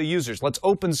help the users. Let's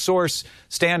open source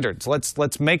standards.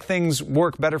 Let's make things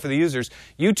work better for the users.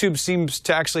 YouTube seems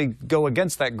to actually go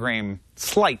against that grain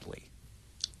slightly.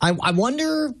 I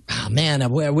wonder, oh man, I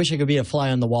wish I could be a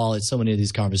fly on the wall at so many of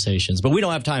these conversations, but we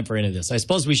don't have time for any of this. I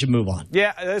suppose we should move on.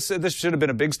 Yeah, this should have been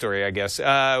a big story, I guess.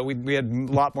 We had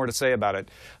a lot more to say about it.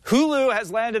 Hulu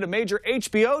has landed a major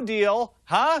HBO deal.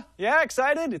 Huh? Yeah,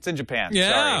 excited? It's in Japan.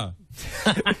 Yeah.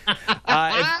 Sorry.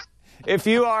 If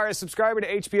you are a subscriber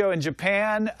to HBO in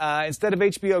Japan, instead of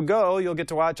HBO Go, you'll get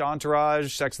to watch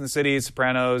Entourage, Sex and the City,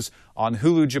 Sopranos on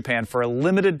Hulu Japan for a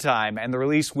limited time, and the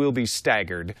release will be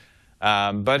staggered.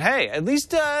 But hey, at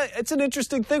least it's an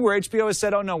interesting thing where HBO has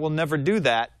said, oh no, we'll never do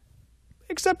that,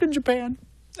 except in Japan.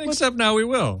 Except now we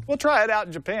will. We'll try it out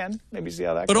in Japan. Maybe see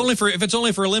how that goes. But if it's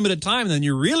only for a limited time, then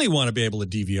you really want to be able to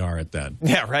DVR it then.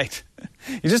 Yeah, right.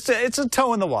 It's a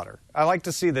toe in the water. I like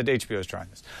to see that HBO is trying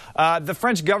this. The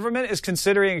French government is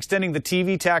considering extending the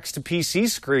TV tax to PC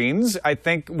screens. I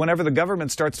think whenever the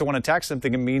government starts to want to tax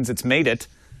something, it means it's made it.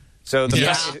 So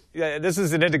this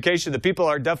is an indication that people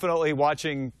are definitely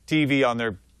watching TV on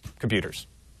their computers.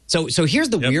 So here's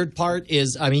the weird part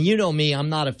is, I mean, you know me, I'm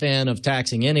not a fan of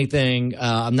taxing anything.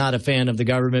 I'm not a fan of the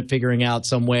government figuring out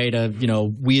some way to,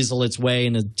 weasel its way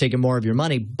into taking more of your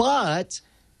money. But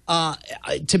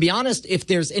to be honest, if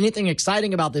there's anything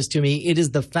exciting about this to me, it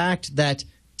is the fact that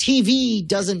TV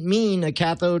doesn't mean a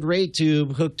cathode ray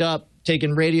tube hooked up,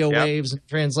 taking radio waves and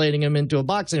translating them into a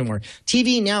box anymore.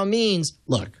 TV now means,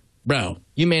 look, bro,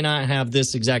 you may not have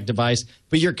this exact device,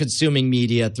 but you're consuming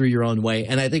media through your own way.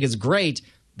 And I think it's great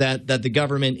that the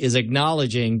government is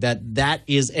acknowledging that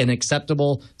is an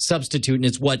acceptable substitute, and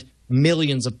it's what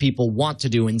millions of people want to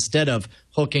do instead of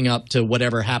hooking up to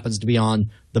whatever happens to be on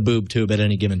the boob tube at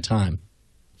any given time.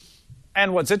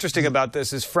 And what's interesting about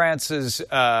this is France's,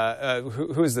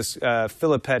 who is this?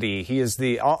 Filippetti. He is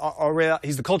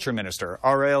he's the culture minister.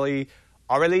 Aurélie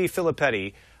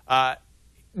Filippetti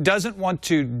doesn't want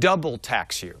to double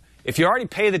tax you. If you already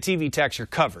pay the TV tax, you're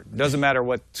covered. It doesn't matter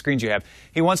what screens you have.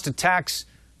 He wants to tax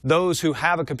those who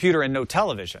have a computer and no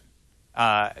television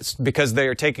because they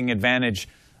are taking advantage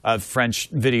of French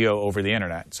video over the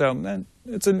internet. So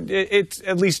it's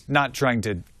at least not trying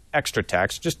to extra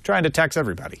tax, just trying to tax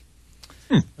everybody.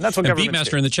 And that's what government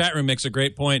Beatmaster in the chat room makes a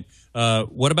great point.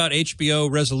 What about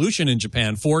HBO resolution in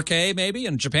Japan? 4K maybe?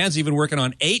 And Japan's even working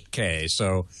on 8K.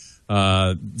 So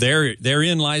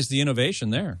therein lies the innovation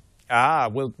there.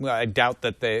 Well, I doubt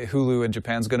that the Hulu in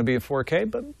Japan is going to be in 4K,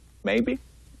 but maybe.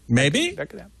 Maybe? That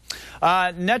could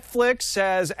happen. Netflix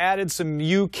has added some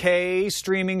UK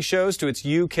streaming shows to its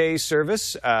UK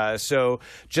service. So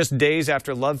just days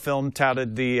after Love Film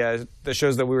touted the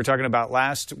shows that we were talking about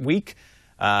last week,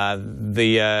 shows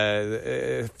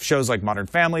like Modern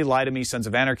Family, Lie to Me, Sons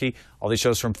of Anarchy, all these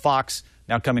shows from Fox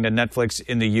now coming to Netflix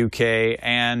in the UK,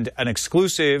 and an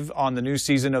exclusive on the new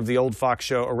season of the old Fox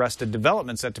show Arrested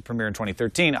Development, set to premiere in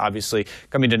 2013. Obviously,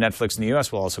 coming to Netflix in the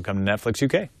US will also come to Netflix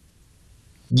UK.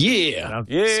 Yeah.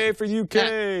 Yay for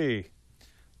UK.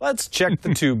 Let's check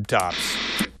the tube tops.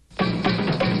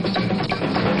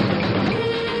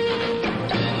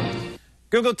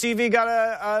 Google TV got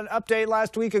an update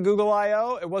last week at Google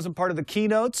I/O. It wasn't part of the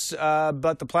keynotes,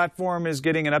 but the platform is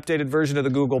getting an updated version of the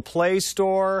Google Play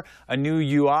Store, a new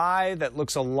UI that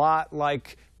looks a lot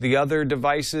like the other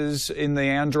devices in the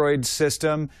Android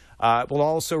system. It will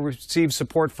also receive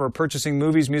support for purchasing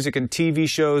movies, music, and TV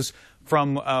shows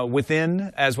from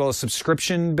within, as well as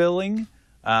subscription billing.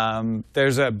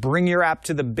 There's a Bring Your App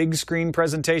to the Big Screen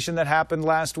presentation that happened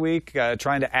last week,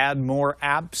 trying to add more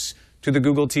apps to the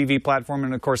Google TV platform.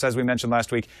 And of course, as we mentioned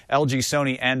last week, LG,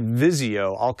 Sony, and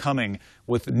Vizio all coming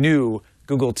with new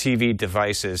Google TV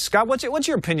devices. Scott, what's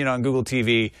your opinion on Google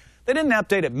TV? They didn't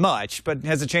update it much, but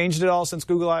has it changed at all since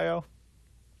Google I/O?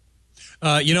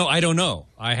 I don't know.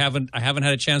 I haven't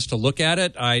had a chance to look at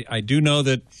it. I do know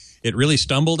that it really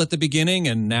stumbled at the beginning,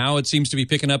 and now it seems to be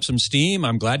picking up some steam.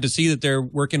 I'm glad to see that they're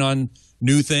working on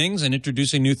new things and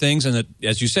introducing new things, and that,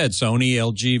 as you said, Sony,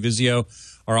 LG, Vizio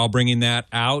are all bringing that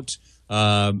out.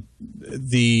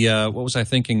 What was I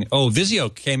thinking? Oh, Vizio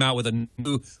came out with a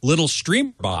new little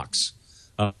stream box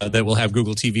that will have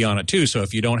Google TV on it too. So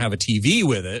if you don't have a TV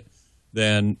with it,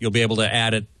 then you'll be able to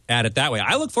add it that way.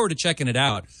 I look forward to checking it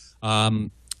out.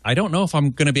 I don't know if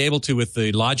I'm going to be able to with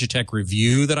the Logitech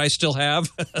review that I still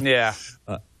have. Yeah.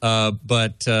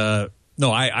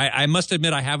 No, I must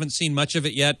admit I haven't seen much of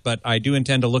it yet, but I do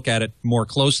intend to look at it more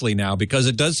closely now because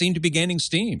it does seem to be gaining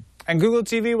steam. And Google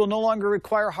TV will no longer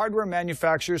require hardware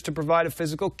manufacturers to provide a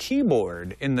physical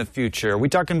keyboard in the future. Are we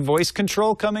talking voice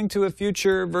control coming to a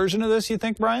future version of this, you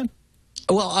think, Brian?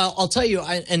 Well, I'll tell you,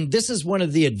 and this is one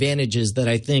of the advantages that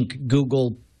I think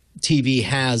Google TV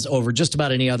has over just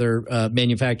about any other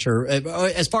manufacturer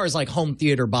as far as like home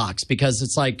theater box, because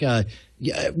it's like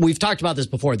we've talked about this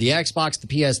before. The Xbox, the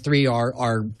PS3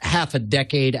 are half a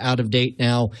decade out of date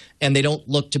now, and they don't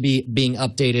look to be being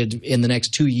updated in the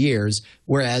next 2 years.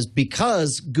 Whereas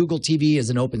because Google TV is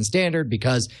an open standard,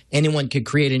 because anyone can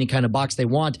create any kind of box they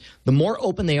want, the more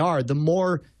open they are, the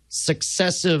more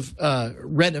successive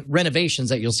renovations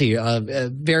that you'll see,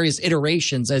 various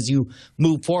iterations as you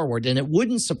move forward. And it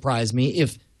wouldn't surprise me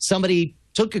if somebody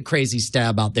took a crazy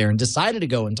stab out there and decided to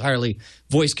go entirely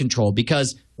voice control,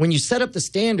 because when you set up the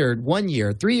standard 1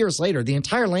 year, 3 years later, the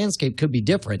entire landscape could be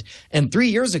different. And 3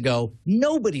 years ago,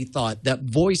 nobody thought that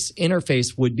voice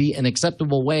interface would be an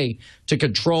acceptable way to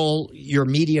control your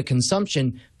media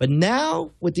consumption. But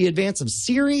now, with the advance of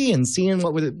Siri and seeing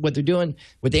what they're doing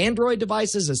with Android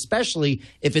devices, especially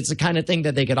if it's the kind of thing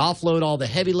that they could offload all the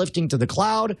heavy lifting to the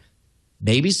cloud,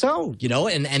 Maybe so,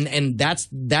 and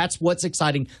that's what's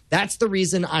exciting. That's the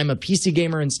reason I'm a PC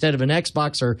gamer instead of an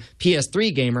Xbox or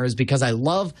PS3 gamer, is because I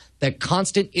love that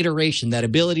constant iteration, that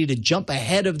ability to jump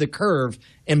ahead of the curve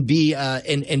and be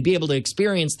able to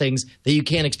experience things that you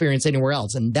can't experience anywhere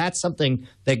else. And that's something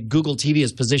that Google TV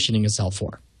is positioning itself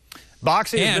for.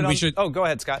 Boxy has been on, go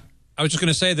ahead, Scott. I was just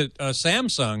going to say that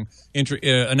Samsung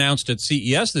announced at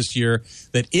CES this year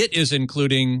that it is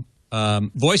including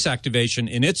voice activation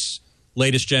in its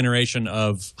latest generation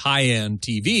of high-end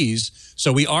TVs.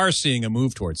 So we are seeing a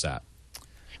move towards that.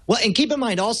 Well, and keep in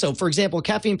mind also, for example,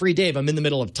 Caffeine-Free Dave, I'm in the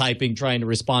middle of typing, trying to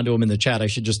respond to him in the chat. I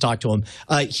should just talk to him.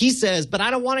 He says, but I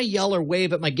don't want to yell or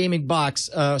wave at my gaming box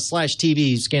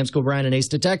 /TV, Scam School Brian and Ace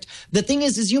Detect. The thing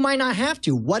is you might not have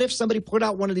to. What if somebody put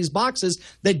out one of these boxes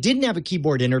that didn't have a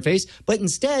keyboard interface, but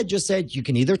instead just said you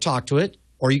can either talk to it,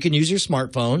 or you can use your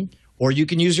smartphone, or you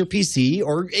can use your PC,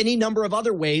 or any number of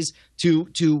other ways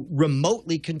to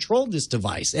remotely control this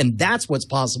device. And that's what's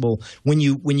possible when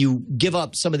you give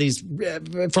up some of these,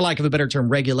 for lack of a better term,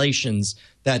 regulations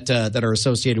that are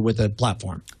associated with a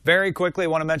platform. Very quickly, I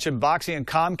want to mention Boxy and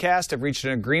Comcast have reached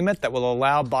an agreement that will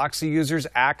allow Boxy users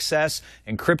access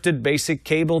encrypted basic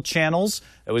cable channels.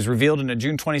 It was revealed in a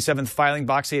June 27th filing.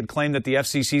 Boxy had claimed that the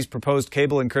FCC's proposed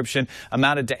cable encryption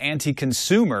amounted to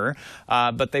anti-consumer,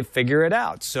 but they figure it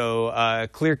out. So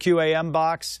Clear QAM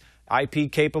box,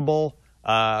 IP-capable,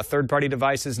 third-party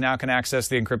devices now can access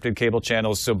the encrypted cable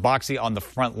channels. So Boxy on the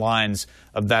front lines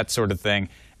of that sort of thing.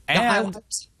 And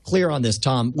clear on this,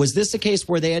 Tom. Was this a case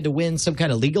where they had to win some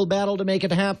kind of legal battle to make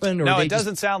it happen? Or no, it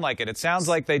doesn't sound like it. It sounds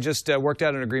like they just worked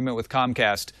out an agreement with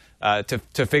Comcast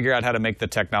to figure out how to make the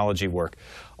technology work.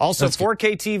 Also,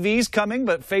 4K TVs coming,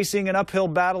 but facing an uphill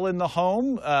battle in the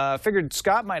home. Figured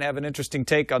Scott might have an interesting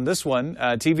take on this one.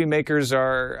 TV makers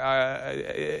are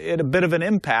at a bit of an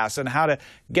impasse on how to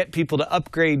get people to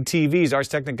upgrade TVs. Ars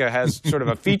Technica has sort of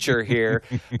a feature here.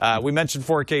 We mentioned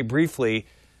 4K briefly.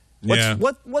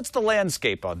 What's the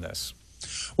landscape on this?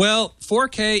 Well,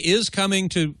 4K is coming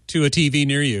to a TV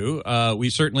near you. We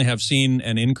certainly have seen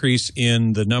an increase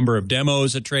in the number of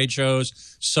demos at trade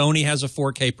shows. Sony has a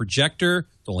 4K projector.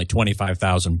 It's only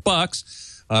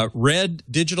 $25,000. Red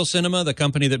Digital Cinema, the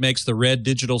company that makes the Red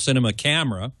Digital Cinema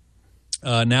camera,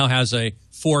 now has a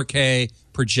 4K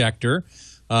projector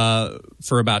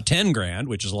for about $10,000,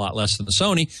 which is a lot less than the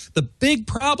Sony. The big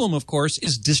problem, of course,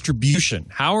 is distribution.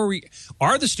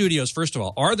 Are the studios, first of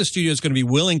all, are the studios going to be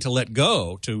willing to let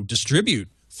go to distribute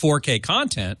 4K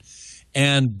content?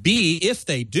 And B, if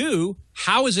they do,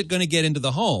 how is it going to get into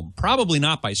the home? Probably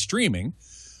not by streaming,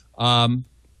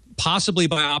 possibly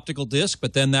by optical disc,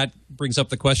 but then that brings up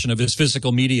the question of, is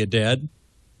physical media dead?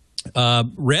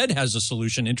 Red has a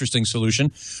solution, interesting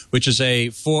solution, which is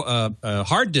a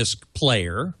hard disk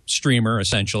player, streamer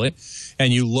essentially,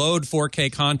 and you load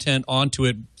 4K content onto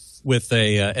it with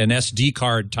an SD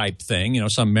card type thing,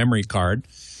 some memory card,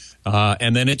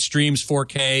 and then it streams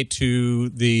 4K to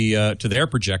their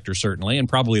projector certainly, and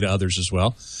probably to others as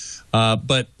well.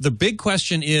 But the big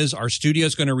question is, are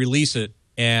studios going to release it,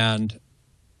 and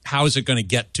how is it going to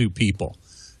get to people?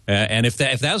 And if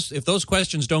those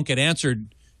questions don't get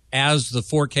answered as the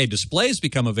 4K displays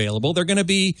become available, all they're going to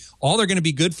be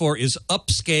good for is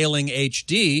upscaling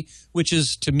HD, which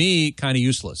is, to me, kind of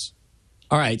useless.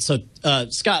 All right, so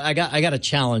Scott, I got a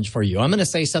challenge for you. I'm going to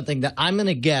say something that I'm going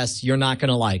to guess you're not going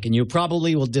to like, and you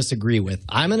probably will disagree with.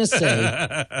 I'm going to say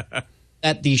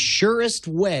that the surest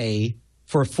way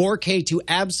for 4K to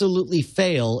absolutely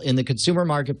fail in the consumer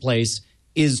marketplace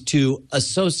is to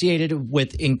associate it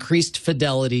with increased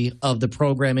fidelity of the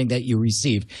programming that you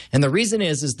receive. And the reason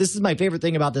is this is my favorite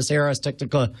thing about this Ars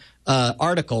Technica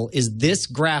article, is this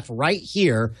graph right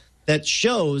here that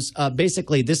shows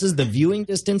basically this is the viewing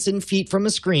distance in feet from a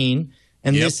screen,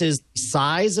 and this is the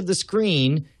size of the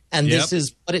screen, and this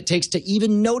is what it takes to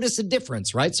even notice a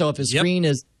difference, right? So if a screen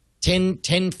is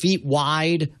 10 feet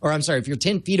wide, or I'm sorry, if you're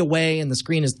 10 feet away and the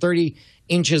screen is 30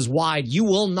 inches wide, you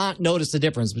will not notice the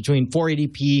difference between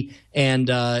 480p and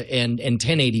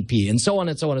 1080p, and so on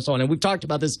and so on and so on. And we've talked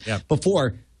about this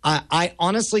before. I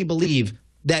honestly believe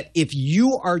that if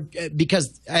you are,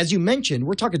 because as you mentioned,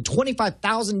 we're talking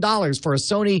 $25,000 for a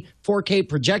Sony 4K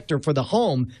projector for the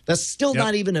home that's still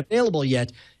not even available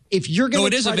yet. If you're going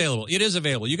it is available. It is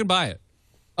available. You can buy it.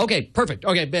 Okay, perfect.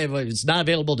 Okay, it's not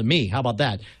available to me. How about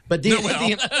that? But the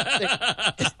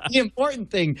important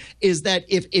thing is that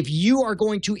if you are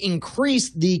going to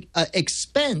increase the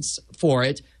expense for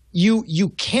it, you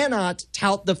cannot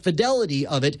tout the fidelity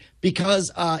of it,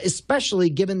 because especially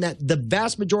given that the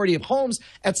vast majority of homes,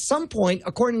 at some point,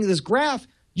 according to this graph,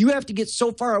 you have to get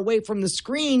so far away from the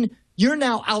screen you're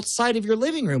now outside of your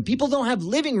living room. People don't have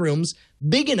living rooms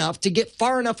big enough to get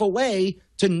far enough away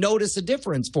to notice a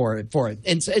difference for it.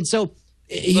 And so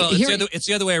it's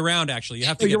the other way around, actually. You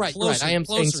have to get closer, I am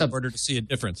saying in order to see a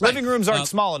difference. Living rooms aren't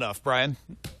small enough, Brian.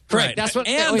 Correct. That's what.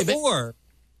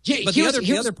 But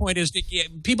the other point is that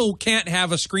people can't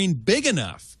have a screen big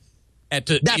enough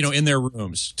in their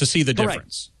rooms to see the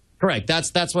difference. Correct.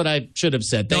 That's what I should have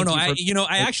said. I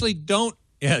actually don't.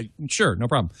 Yeah, sure, no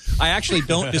problem. I actually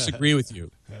don't disagree with you.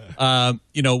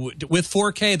 With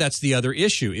 4K, that's the other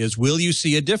issue: is will you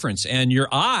see a difference? And your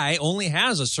eye only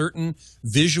has a certain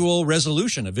visual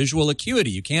resolution, a visual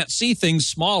acuity. You can't see things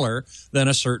smaller than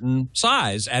a certain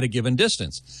size at a given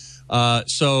distance.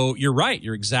 So you're right.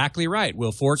 You're exactly right.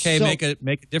 Will 4K make a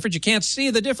difference? You can't see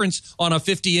the difference on a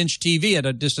 50-inch TV at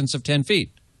a distance of 10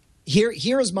 feet.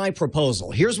 Here is my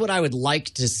proposal. Here's what I would like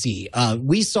to see.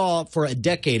 We saw for a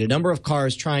decade a number of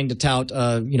cars trying to tout,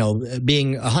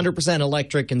 being 100%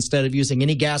 electric instead of using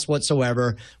any gas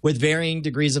whatsoever, with varying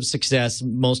degrees of success,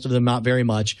 most of them not very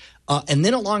much. And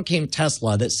then along came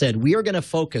Tesla that said, we are going to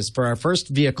focus for our first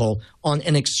vehicle on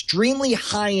an extremely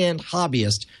high-end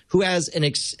hobbyist who has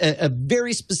a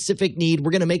very specific need.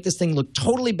 We're going to make this thing look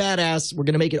totally badass. We're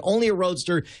going to make it only a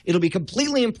roadster. It'll be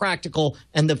completely impractical,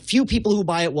 and the few people who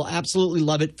buy it will absolutely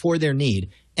love it for their need.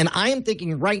 And I am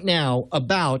thinking right now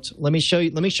about, let me show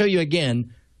you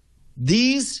again,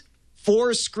 these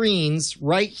 4 screens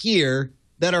right here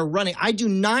that are running. I do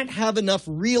not have enough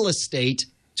real estate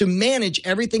to manage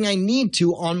everything I need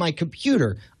to on my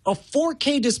computer. A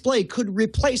 4K display could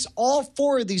replace all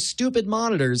 4 of these stupid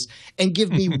monitors and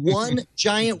give me one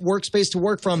giant workspace to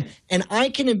work from. And I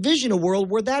can envision a world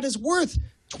where that is worth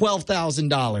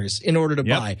 $12,000 in order to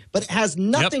buy. But it has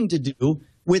nothing to do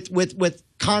with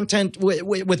content,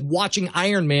 with watching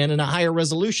Iron Man in a higher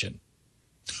resolution.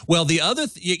 Well,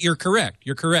 you're correct.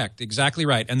 You're correct. Exactly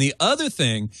right. And the other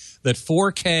thing that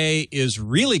 4K is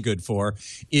really good for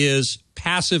is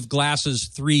passive glasses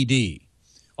 3D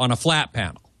on a flat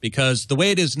panel. Because the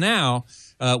way it is now,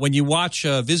 when you watch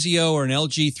a Vizio or an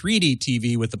LG 3D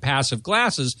TV with the passive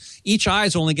glasses, each eye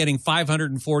is only getting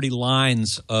 540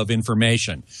 lines of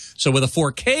information. So with a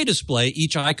 4K display,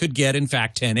 each eye could get, in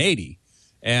fact, 1080.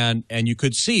 And you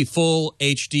could see full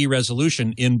HD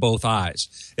resolution in both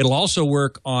eyes. It'll also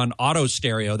work on auto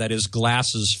stereo, that is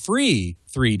glasses-free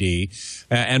 3D.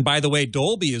 And by the way,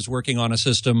 Dolby is working on a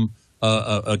system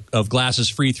of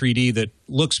glasses-free 3D that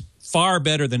looks far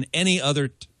better than any other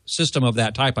system of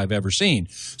that type I've ever seen.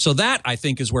 So that, I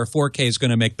think, is where 4K is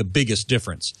going to make the biggest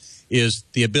difference, is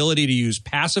the ability to use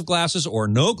passive glasses or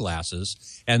no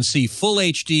glasses and see full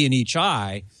HD in each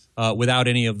eye without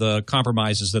any of the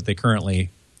compromises that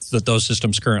those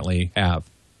systems currently have.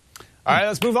 All right,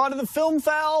 let's move on to the film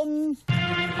fountain.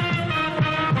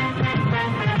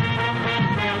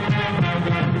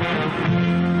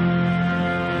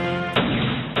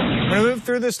 We're going to move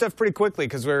through this stuff pretty quickly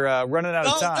because we're running out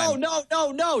of time.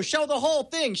 No. Show the whole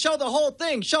thing. Show the whole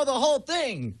thing. Show the whole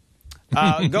thing.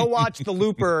 Go watch the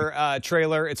Looper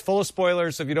trailer. It's full of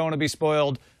spoilers, so if you don't want to be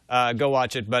spoiled, go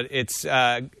watch it. But it's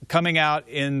coming out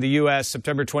in the U.S.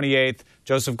 September 28th.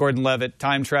 Joseph Gordon-Levitt,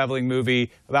 time-traveling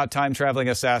movie about time-traveling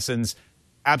assassins.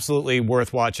 Absolutely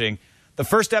worth watching. The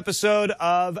first episode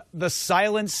of The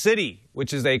Silent City,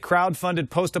 which is a crowd-funded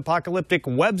post-apocalyptic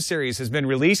web series, has been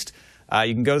released.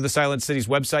 You can go to the Silent City's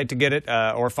website to get it,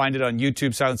 or find it on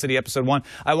YouTube, Silent City Episode 1.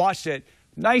 I watched it.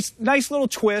 Nice little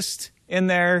twist in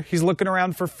there. He's looking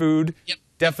around for food. Yep.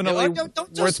 Definitely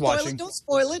worth watching. Don't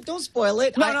spoil it. Don't spoil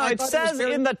it. No, it says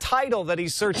in the title that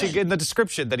he's searching, in the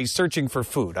description, that he's searching for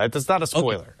food. That's not a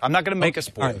spoiler. Okay. I'm not going to make a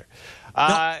spoiler.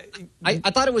 Right. I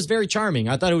thought it was very charming.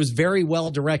 I thought it was very well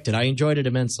directed. I enjoyed it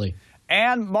immensely.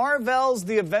 And Marvel's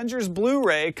The Avengers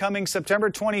Blu-ray coming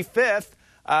September 25th.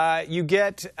 You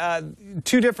get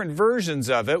 2 different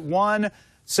versions of it. One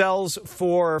sells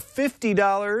for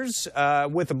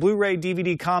 $50 with a Blu-ray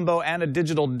DVD combo and a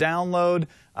digital download.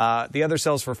 The other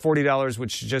sells for $40,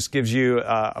 which just gives you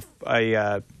wait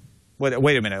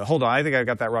a minute. Hold on. I think I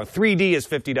got that wrong. 3D is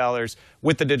 $50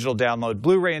 with the digital download.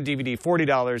 Blu-ray and DVD,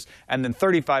 $40. And then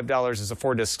 $35 is a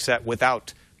 4-disc set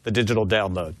without the digital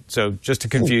download. So just to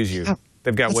confuse you,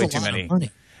 they've got way too many.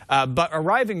 But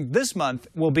arriving this month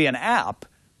will be an app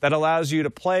that allows you to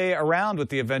play around with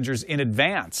the Avengers in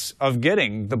advance of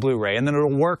getting the Blu-ray. And then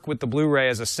it'll work with the Blu-ray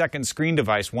as a second screen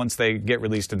device once they get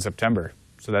released in September.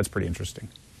 So that's pretty interesting.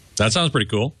 That sounds pretty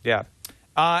cool. Yeah.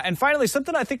 And finally,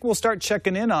 something I think we'll start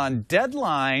checking in on.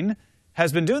 Deadline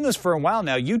has been doing this for a while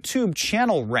now. YouTube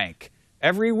channel rank.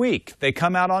 Every week, they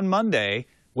come out on Monday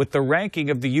with the ranking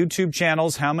of the YouTube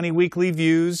channels, how many weekly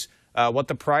views, what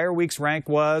the prior week's rank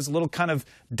was, a little kind of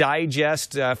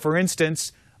digest. For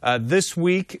instance, this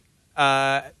week,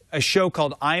 a show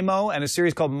called IMO and a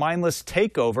series called Mindless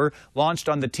Takeover launched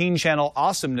on the teen channel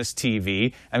Awesomeness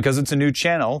TV. And because it's a new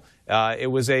channel,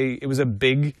 it was a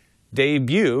big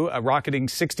debut, rocketing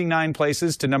 69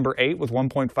 places to number 8 with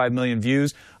 1.5 million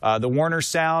views. The Warner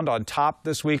Sound on top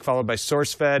this week, followed by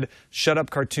SourceFed, Shut Up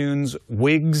Cartoons,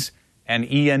 Wigs, and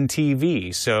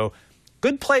ENTV. So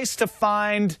good place to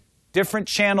find different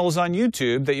channels on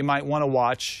YouTube that you might want to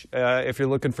watch if you're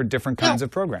looking for different kinds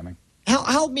of programming.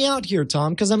 Help me out here,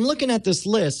 Tom, because I'm looking at this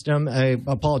list. I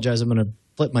apologize. I'm going to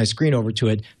flip my screen over to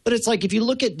it. But it's like if you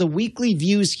look at the weekly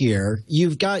views here,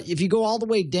 you've got, if you go all the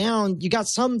way down, you got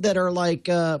some that are like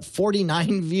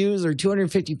 49 views or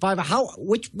 255.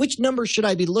 Which number should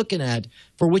I be looking at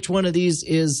for which one of these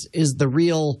is the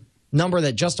real number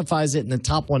that justifies it in the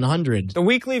top 100? The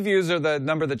weekly views are the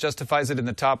number that justifies it in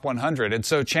the top 100. And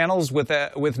so channels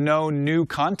with no new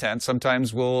content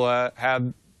sometimes will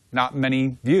have not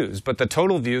many views, but the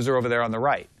total views are over there on the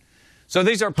right. So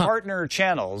these are partner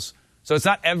channels. So it's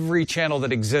not every channel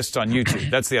that exists on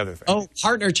YouTube. That's the other thing. Oh,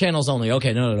 partner channels only.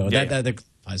 Okay, no. Yeah, that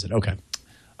clarifies it. Okay.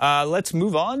 Let's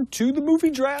move on to the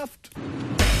movie draft.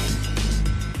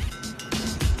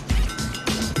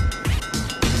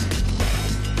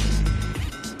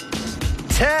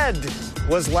 Ted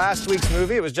was last week's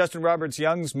movie. It was Justin Roberts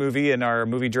Young's movie in our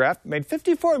movie draft. Made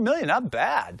 $54 million. Not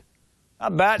bad.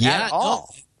 Not bad at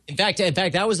all. No. In fact,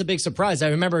 that was a big surprise. I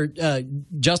remember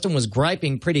Justin was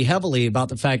griping pretty heavily about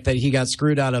the fact that he got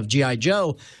screwed out of G.I.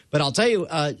 Joe. But I'll tell you,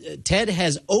 Ted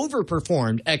has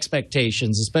overperformed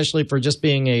expectations, especially for just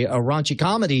being a raunchy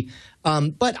comedy.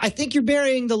 But I think you're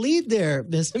burying the lead there,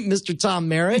 Mr. Tom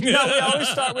Merritt.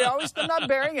 No, we always I'm not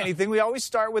burying anything. We always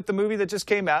start with the movie that just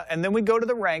came out, and then we go to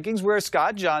the rankings where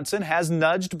Scott Johnson has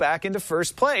nudged back into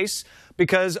first place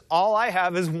because all I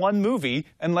have is one movie,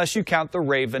 unless you count The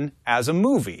Raven as a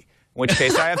movie, in which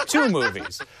case I have 2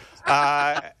 movies.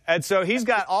 And so he's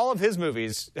got all of his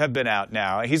movies have been out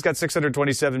now. He's got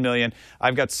 627 million.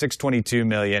 I've got 622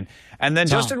 million. And then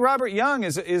Justin Robert Young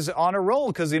is on a roll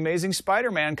because The Amazing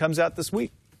Spider-Man comes out this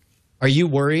week. Are you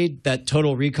worried that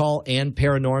Total Recall and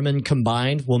Paranorman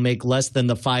combined will make less than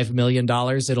the $5 million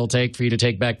it'll take for you to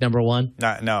take back number 1?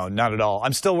 No, not at all.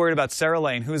 I'm still worried about Sarah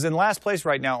Lane, who's in last place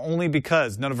right now only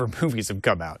because none of her movies have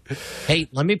come out. Hey,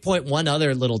 let me point one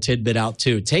other little tidbit out,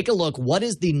 too. Take a look. What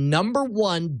is the number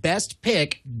 1 best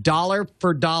pick, dollar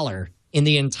for dollar, in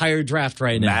the entire draft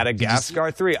right now?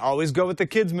 Madagascar 3. Always go with the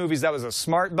kids' movies. That was a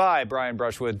smart buy, Brian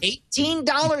Brushwood.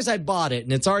 $18 I bought it,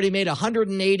 and it's already made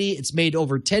 $180. It's made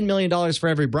over $10 million for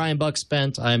every Brian Buck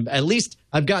spent. At least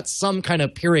I've got some kind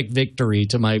of Pyrrhic victory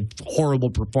to my horrible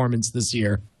performance this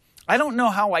year. I don't know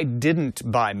how I didn't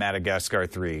buy Madagascar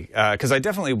 3, because I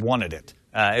definitely wanted it.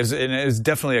 It was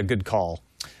definitely a good call.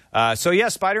 So, yeah,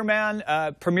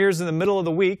 Spider-Man premieres in the middle of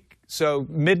the week, so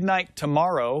midnight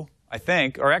tomorrow, I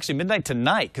think, or actually midnight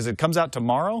tonight, because it comes out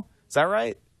tomorrow. Is that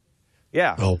right?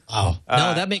 Yeah. Oh, wow.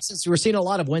 No, that makes sense. We're seeing a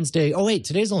lot of Wednesday. Oh, wait,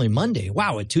 today's only Monday.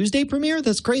 Wow, a Tuesday premiere?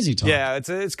 That's crazy, Tom. Yeah,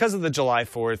 it's because of the July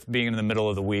 4th being in the middle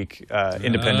of the week,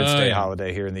 Independence Day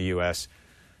holiday here in the U.S.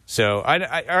 So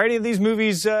are any of these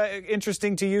movies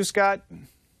interesting to you, Scott?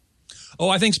 Oh,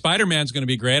 I think Spider-Man's going to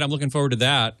be great. I'm looking forward to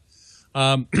that.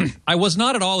 I was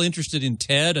not at all interested in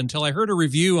Ted until I heard a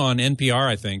review on NPR,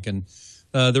 I think, and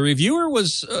the reviewer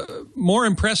was more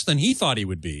impressed than he thought he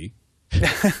would be.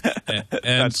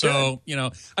 and so, you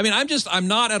know, I mean, I'm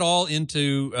not at all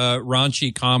into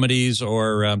raunchy comedies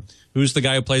or who's the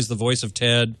guy who plays the voice of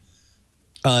Ted?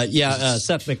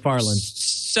 Seth MacFarlane.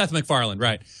 Seth MacFarlane,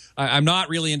 right. I'm not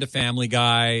really into Family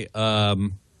Guy,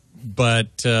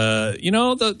 but, you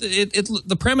know,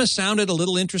 the premise sounded a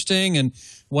little interesting, and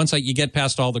once you get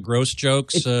past all the gross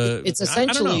jokes, it's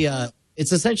essentially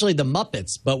it's essentially the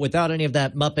Muppets, but without any of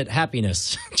that Muppet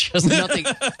happiness. Just nothing.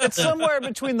 It's somewhere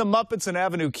between the Muppets and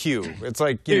Avenue Q. It's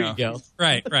like, you know.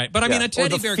 Right. But I mean, a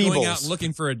teddy bear going out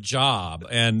looking for a job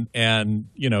and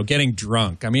you know, getting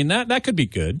drunk. I mean, that could be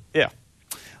good. Yeah.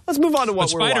 Let's move on to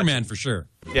what we're watching. Spider-Man for sure.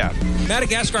 Yeah.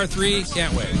 Madagascar 3,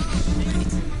 can't wait.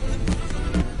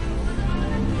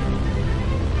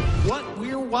 What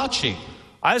we're watching.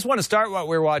 I just want to start what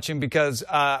we're watching because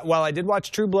while I did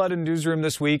watch True Blood and Newsroom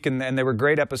this week, and they were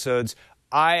great episodes,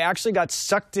 I actually got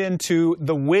sucked into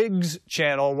the Wigs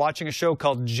channel watching a show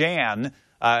called Jan.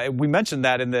 We mentioned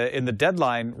that in the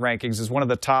Deadline rankings as one of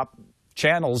the top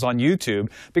channels on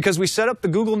YouTube because we set up the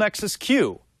Google Nexus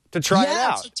Q to try it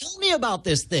out. So tell me about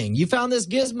this thing. You found this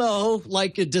gizmo,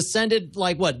 like it descended,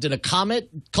 like what? Did a comet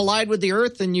collide with the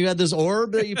Earth and you had this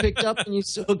orb that you picked up and you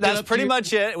hooked That's it up pretty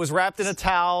much it. It was wrapped in a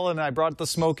towel, and I brought the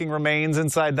smoking remains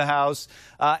inside the house.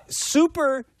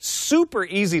 Super, super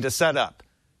easy to set up.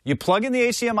 You plug in the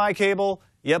HDMI cable,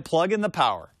 you plug in the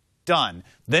power. Done.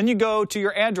 Then you go to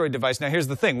your Android device. Now, here's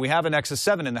the thing. We have an Nexus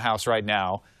 7 in the house right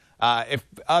now. If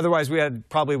otherwise, we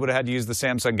probably would have had to use the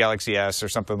Samsung Galaxy S or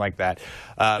something like that.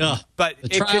 But the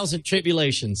trials and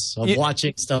tribulations of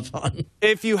watching stuff on.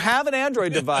 If you have an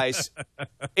Android device,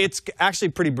 it's actually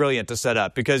pretty brilliant to set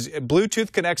up because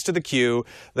Bluetooth connects to the queue,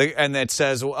 and it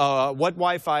says, what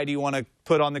Wi-Fi do you want to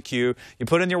put on the queue? You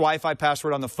put in your Wi-Fi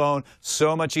password on the phone.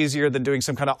 So much easier than doing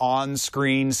some kind of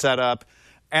on-screen setup.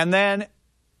 And then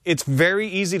it's very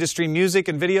easy to stream music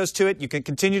and videos to it. You can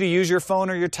continue to use your phone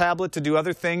or your tablet to do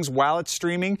other things while it's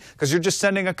streaming because you're just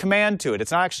sending a command to it.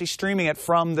 It's not actually streaming it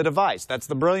from the device. That's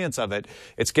the brilliance of it.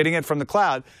 It's getting it from the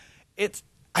cloud.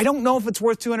 I don't know if it's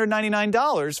worth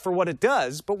 $299 for what it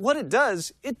does, but what it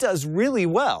does really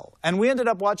well. And we ended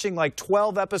up watching like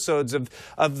 12 episodes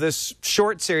of this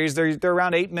short series. They're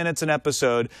around 8 minutes an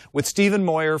episode with Stephen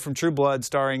Moyer from True Blood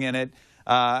starring in it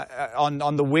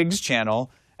on the Wigs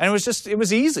channel. And it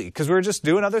was easy because we were just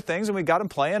doing other things and we got them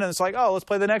playing and it's like, oh, let's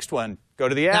play the next one. Go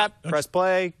to the app, press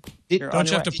play. Don't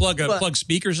you have to plug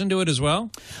speakers into it as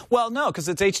well? Well, no, because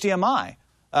it's HDMI.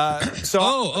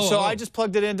 So I just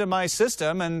plugged it into my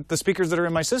system and the speakers that are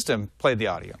in my system played the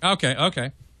audio.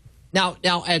 Okay. Now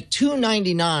at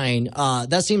 $299,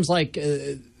 that seems like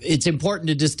it's important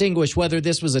to distinguish whether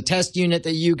this was a test unit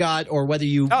that you got or whether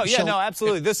you. Oh yeah, no,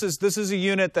 absolutely. This is a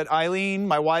unit that Eileen,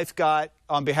 my wife, got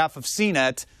on behalf of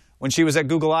CNET when she was at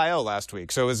Google I/O last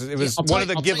week. So it was one of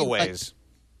the giveaways.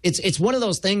 It's one of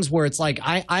those things where it's like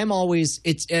I'm always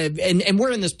and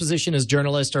we're in this position as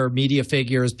journalists or media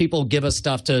figures. People give us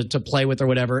stuff to play with or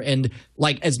whatever, and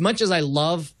like as much as I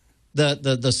love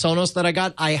the Sonos that I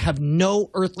got, I have no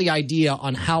earthly idea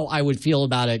on how I would feel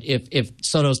about it if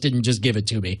Sonos didn't just give it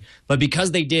to me. But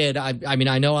because they did, I mean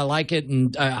I know I like it,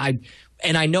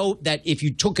 and I know that if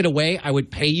you took it away, I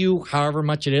would pay you however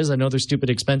much it is. I know they're stupid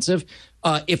expensive.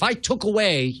 If I took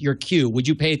away your Q, would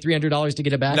you pay $300 to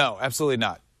get it back? No, absolutely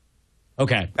not.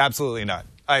 Okay. Absolutely not.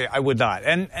 I would not.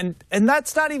 And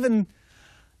that's not even,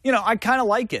 I kind of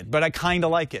like it, but I kind of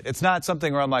like it. It's not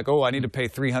something where I'm like, oh, I need to pay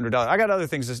 $300. I got other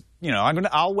things.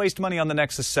 I'll waste money on the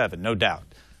Nexus 7, no doubt.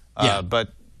 Yeah.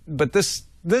 But this,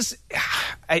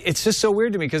 it's just so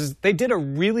weird to me because they did a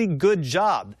really good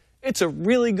job. It's a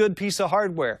really good piece of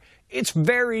hardware. It's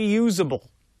very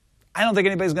usable. I don't think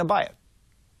anybody's going to buy it.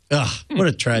 Ugh, what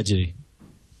a tragedy.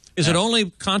 Is it only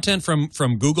content from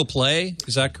Google Play?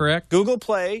 Is that correct? Google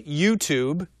Play,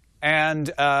 YouTube, and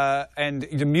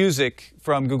the music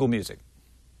from Google Music.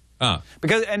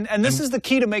 Because and this is the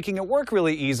key to making it work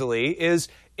really easily is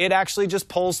it actually just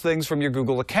pulls things from your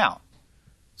Google account.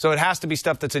 So it has to be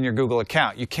stuff that's in your Google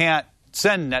account. You can't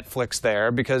send Netflix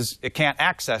there because it can't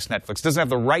access Netflix. It doesn't have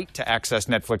the right to access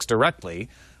Netflix directly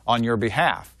on your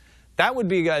behalf. That would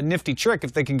be a nifty trick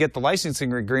if they can get the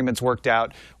licensing agreements worked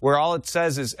out where all it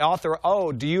says is, have you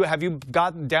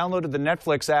downloaded the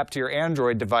Netflix app to your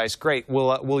Android device? Great,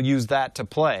 we'll use that to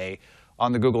play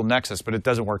on the Google Nexus, but it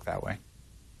doesn't work that way.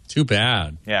 Too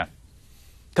bad. Yeah.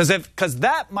 Because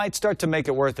that might start to make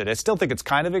it worth it. I still think it's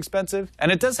kind of expensive.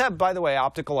 And it does have, by the way,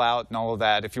 optical out and all of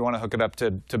that if you want to hook it up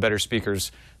to better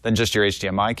speakers than just your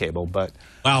HDMI cable. But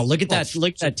wow, look at that!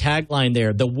 Look at that tagline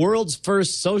there. The world's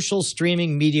first social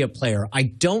streaming media player. I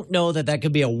don't know that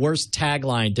could be a worse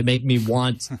tagline to make me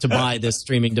want to buy this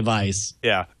streaming device.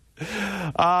 Yeah.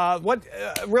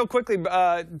 Real quickly,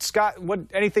 Scott,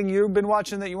 anything you've been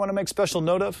watching that you want to make special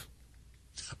note of?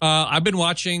 I've been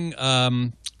watching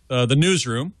The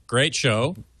Newsroom. Great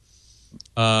show.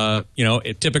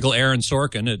 Typical Aaron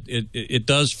Sorkin. It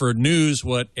does for news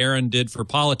what Aaron did for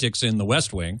politics in The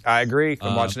West Wing. I agree.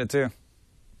 I'm watching it too.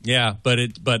 Yeah, but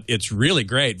it's really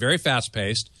great. Very fast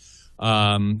paced.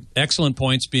 Excellent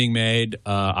points being made.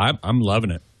 I'm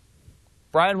loving it.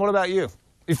 Brian, what about you?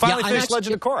 You finally finished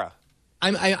Legend of Korra.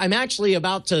 I'm actually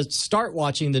about to start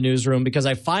watching The Newsroom because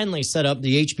I finally set up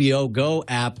the HBO Go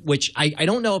app, which I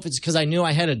don't know if it's because I knew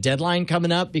I had a deadline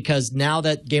coming up because now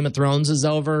that Game of Thrones is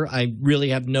over, I really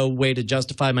have no way to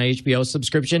justify my HBO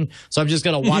subscription. So I'm just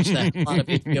going to watch that on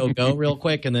HBO Go real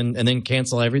quick and then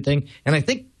cancel everything. And I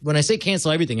think when I say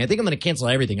cancel everything, I think I'm going to cancel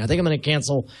everything. I think I'm going to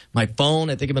cancel my phone.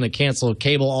 I think I'm going to cancel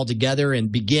cable altogether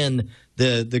and begin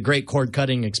the great cord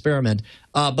cutting experiment.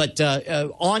 But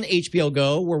on HBO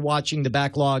Go, we're watching the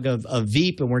backlog of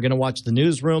Veep, and we're going to watch The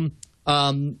Newsroom.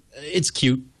 It's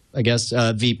cute. I guess,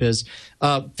 Veep is.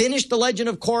 Finished The Legend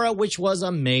of Korra, which was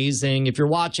amazing. If you're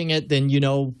watching it, then you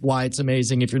know why it's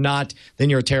amazing. If you're not, then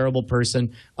you're a terrible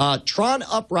person. Tron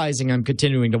Uprising I'm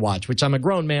continuing to watch, which I'm a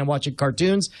grown man watching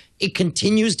cartoons. It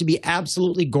continues to be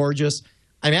absolutely gorgeous.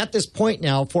 I'm at this point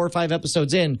now, 4 or 5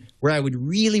 episodes in, where I would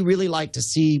really, really like to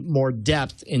see more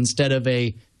depth instead of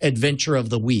a adventure of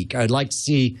the week. I'd like to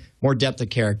see more depth of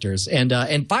characters. And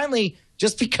finally,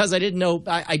 just because I didn't know,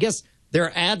 I guess there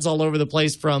are ads all over the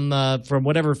place from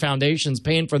whatever foundation's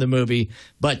paying for the movie.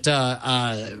 But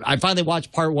I finally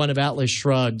watched part 1 of Atlas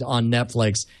Shrugged on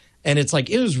Netflix. And it's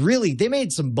like, it was really, they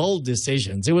made some bold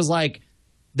decisions. It was like,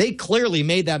 they clearly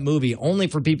made that movie only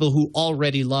for people who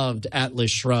already loved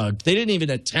Atlas Shrugged. They didn't even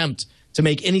attempt to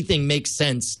make anything make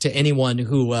sense to anyone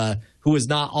who is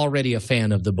not already a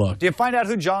fan of the book. Do you find out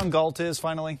who John Galt is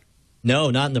finally?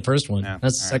 No, not in the first one. No.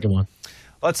 That's the second one.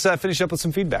 Let's finish up with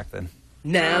some feedback then.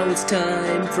 Now it's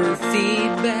time for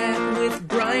feedback with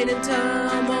Brian and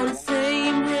Tom on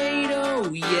Frame Rate.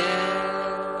 Oh,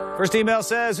 yeah. First email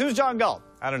says, who's John Galt?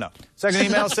 I don't know. Second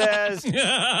email says,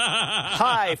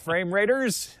 hi, Frame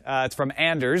Raiders. It's from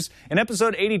Anders. In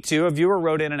episode 82, a viewer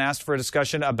wrote in and asked for a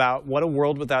discussion about what a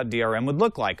world without DRM would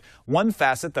look like. One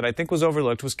facet that I think was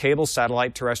overlooked was cable,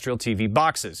 satellite, terrestrial TV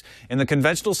boxes. In the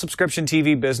conventional subscription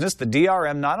TV business, the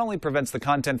DRM not only prevents the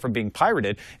content from being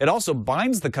pirated, it also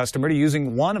binds the customer to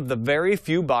using one of the very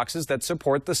few boxes that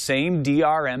support the same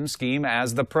DRM scheme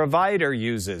as the provider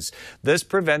uses. This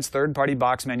prevents third-party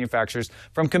box manufacturers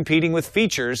from competing with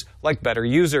features like better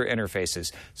user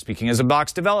interfaces. Speaking as a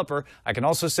box developer, I can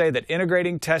also say that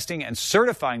integrating, testing, and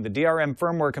certifying the DRM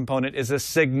firmware component is a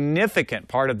significant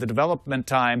part of the development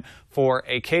time for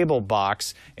a cable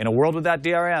box. In a world without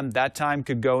DRM, that time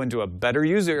could go into a better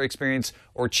user experience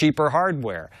or cheaper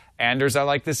hardware. Anders, I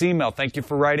like this email. Thank you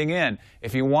for writing in.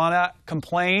 If you want to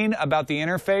complain about the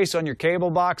interface on your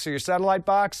cable box or your satellite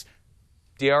box,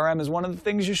 DRM is one of the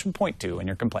things you should point to when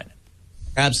you're complaining.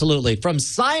 Absolutely. From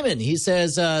Simon, he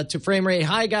says to Frame Rate,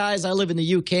 hi guys, I live in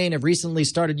the UK and have recently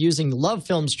started using Love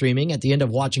Film streaming. At the end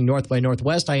of watching North by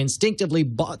Northwest, I instinctively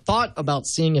thought about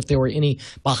seeing if there were any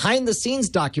behind-the-scenes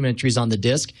documentaries on the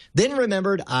disc, then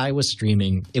remembered I was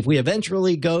streaming. If we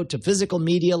eventually go to physical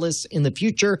media lists in the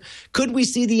future, could we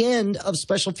see the end of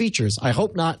special features? I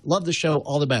hope not. Love the show.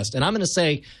 All the best. And I'm going to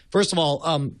say, first of all,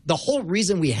 the whole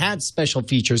reason we had special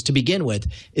features to begin with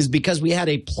is because we had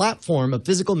a platform of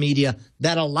physical media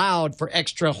that allowed for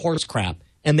extra horse crap.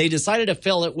 And they decided to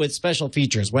fill it with special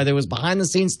features, whether it was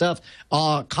behind-the-scenes stuff,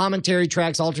 commentary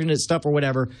tracks, alternate stuff, or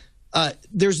whatever.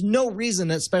 There's no reason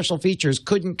that special features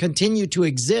couldn't continue to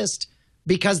exist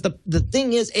because the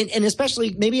thing is, and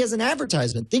especially maybe as an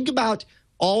advertisement, think about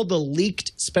all the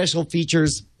leaked special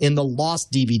features in the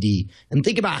Lost DVD. And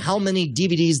think about how many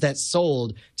DVDs that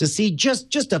sold to see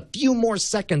just a few more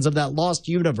seconds of that Lost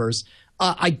universe.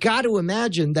 I got to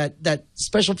imagine that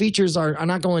special features are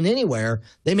not going anywhere.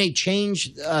 They may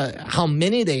change how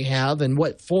many they have and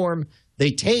what form they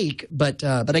take, but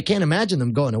I can't imagine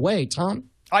them going away. Tom?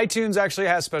 iTunes actually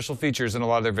has special features in a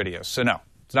lot of their videos, so no,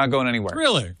 it's not going anywhere.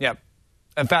 Really? Yep.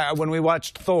 In fact, when we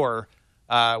watched Thor,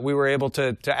 we were able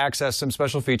to access some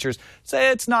special features. So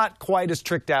it's not quite as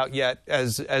tricked out yet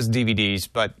as DVDs,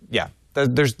 but yeah.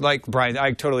 There's, like Brian,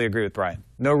 I totally agree with Brian.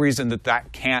 No reason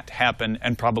that can't happen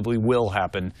and probably will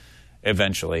happen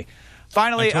eventually.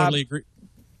 Finally, I totally agree.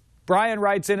 Brian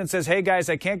writes in and says, hey guys,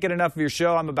 I can't get enough of your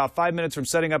show. I'm about 5 minutes from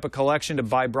setting up a collection to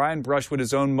buy Brian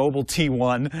Brushwood's own mobile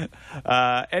T1.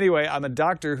 Anyway, I'm a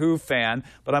Doctor Who fan,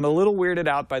 but I'm a little weirded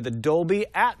out by the Dolby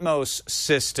Atmos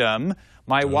system.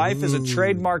 My wife is a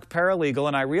trademark paralegal,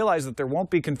 and I realize that there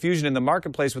won't be confusion in the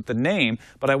marketplace with the name,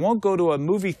 but I won't go to a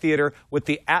movie theater with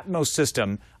the Atmos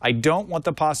system. I don't want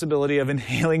the possibility of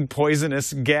inhaling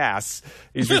poisonous gas.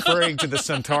 He's referring to the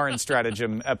Centauran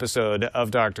Stratagem episode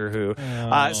of Doctor Who.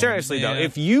 Seriously, though,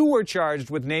 if you were charged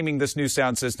with naming this new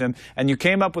sound system and you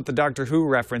came up with the Doctor Who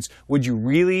reference, would you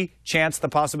really chance the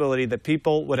possibility that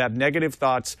people would have negative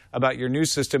thoughts about your new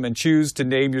system and choose to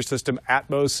name your system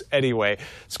Atmos anyway?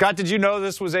 Scott, did you know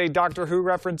this was a Doctor Who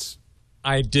reference?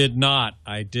 I did not.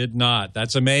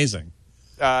 That's amazing.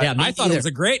 I thought it was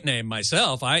a great name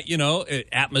myself.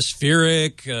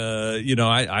 Atmospheric.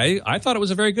 I thought it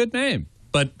was a very good name.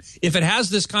 But if it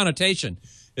has this connotation,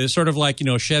 it's sort of like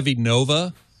Chevy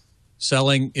Nova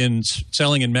selling in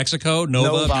Mexico.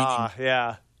 Nova,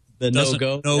 yeah. The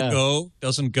no-go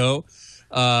doesn't go.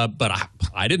 But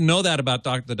I didn't know that about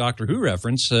the Doctor Who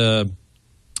reference. I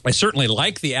certainly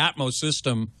like the Atmos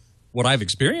system. What I've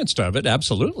experienced of it,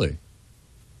 absolutely.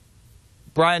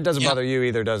 Brian, doesn't bother you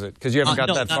either, does it? Because you haven't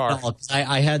got that far. Not at all.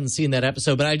 I hadn't seen that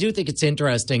episode, but I do think it's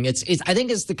interesting. I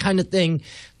think it's the kind of thing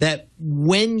that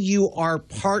when you are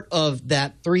part of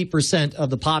that 3% of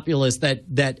the populace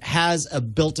that has a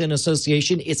built-in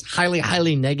association, it's highly,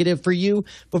 highly negative for you.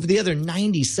 But for the other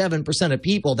 97% of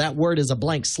people, that word is a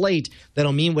blank slate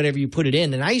that'll mean whatever you put it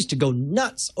in. And I used to go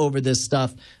nuts over this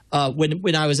stuff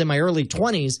when I was in my early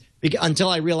 20s, until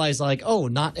I realized, like, oh,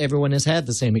 not everyone has had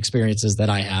the same experiences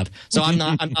that I have. So I'm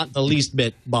not the least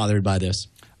bit bothered by this.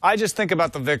 I just think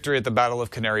about the victory at the Battle of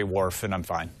Canary Wharf, and I'm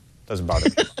fine. Doesn't bother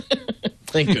me.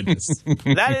 Thank goodness.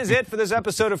 That is it for this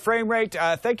episode of Frame Rate.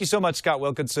 Thank you so much, Scott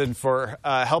Wilkinson, for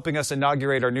helping us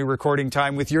inaugurate our new recording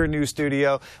time with your new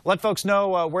studio. Let folks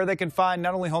know where they can find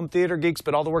not only Home Theater Geeks,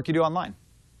 but all the work you do online.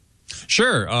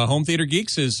 Sure. Home Theater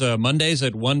Geeks is Mondays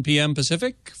at 1 p.m.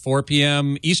 Pacific, 4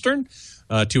 p.m. Eastern,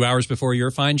 2 hours before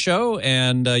your fine show.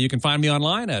 And you can find me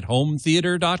online at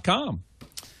hometheater.com.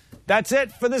 That's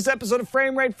it for this episode of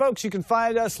Frame Rate, folks. You can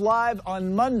find us live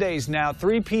on Mondays now,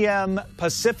 3 p.m.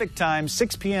 Pacific time,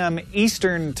 6 p.m.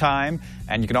 Eastern time.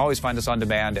 And you can always find us on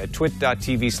demand at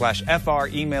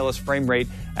twit.tv/FR. Email us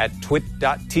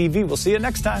framerate@twit.tv. We'll see you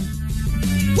next time.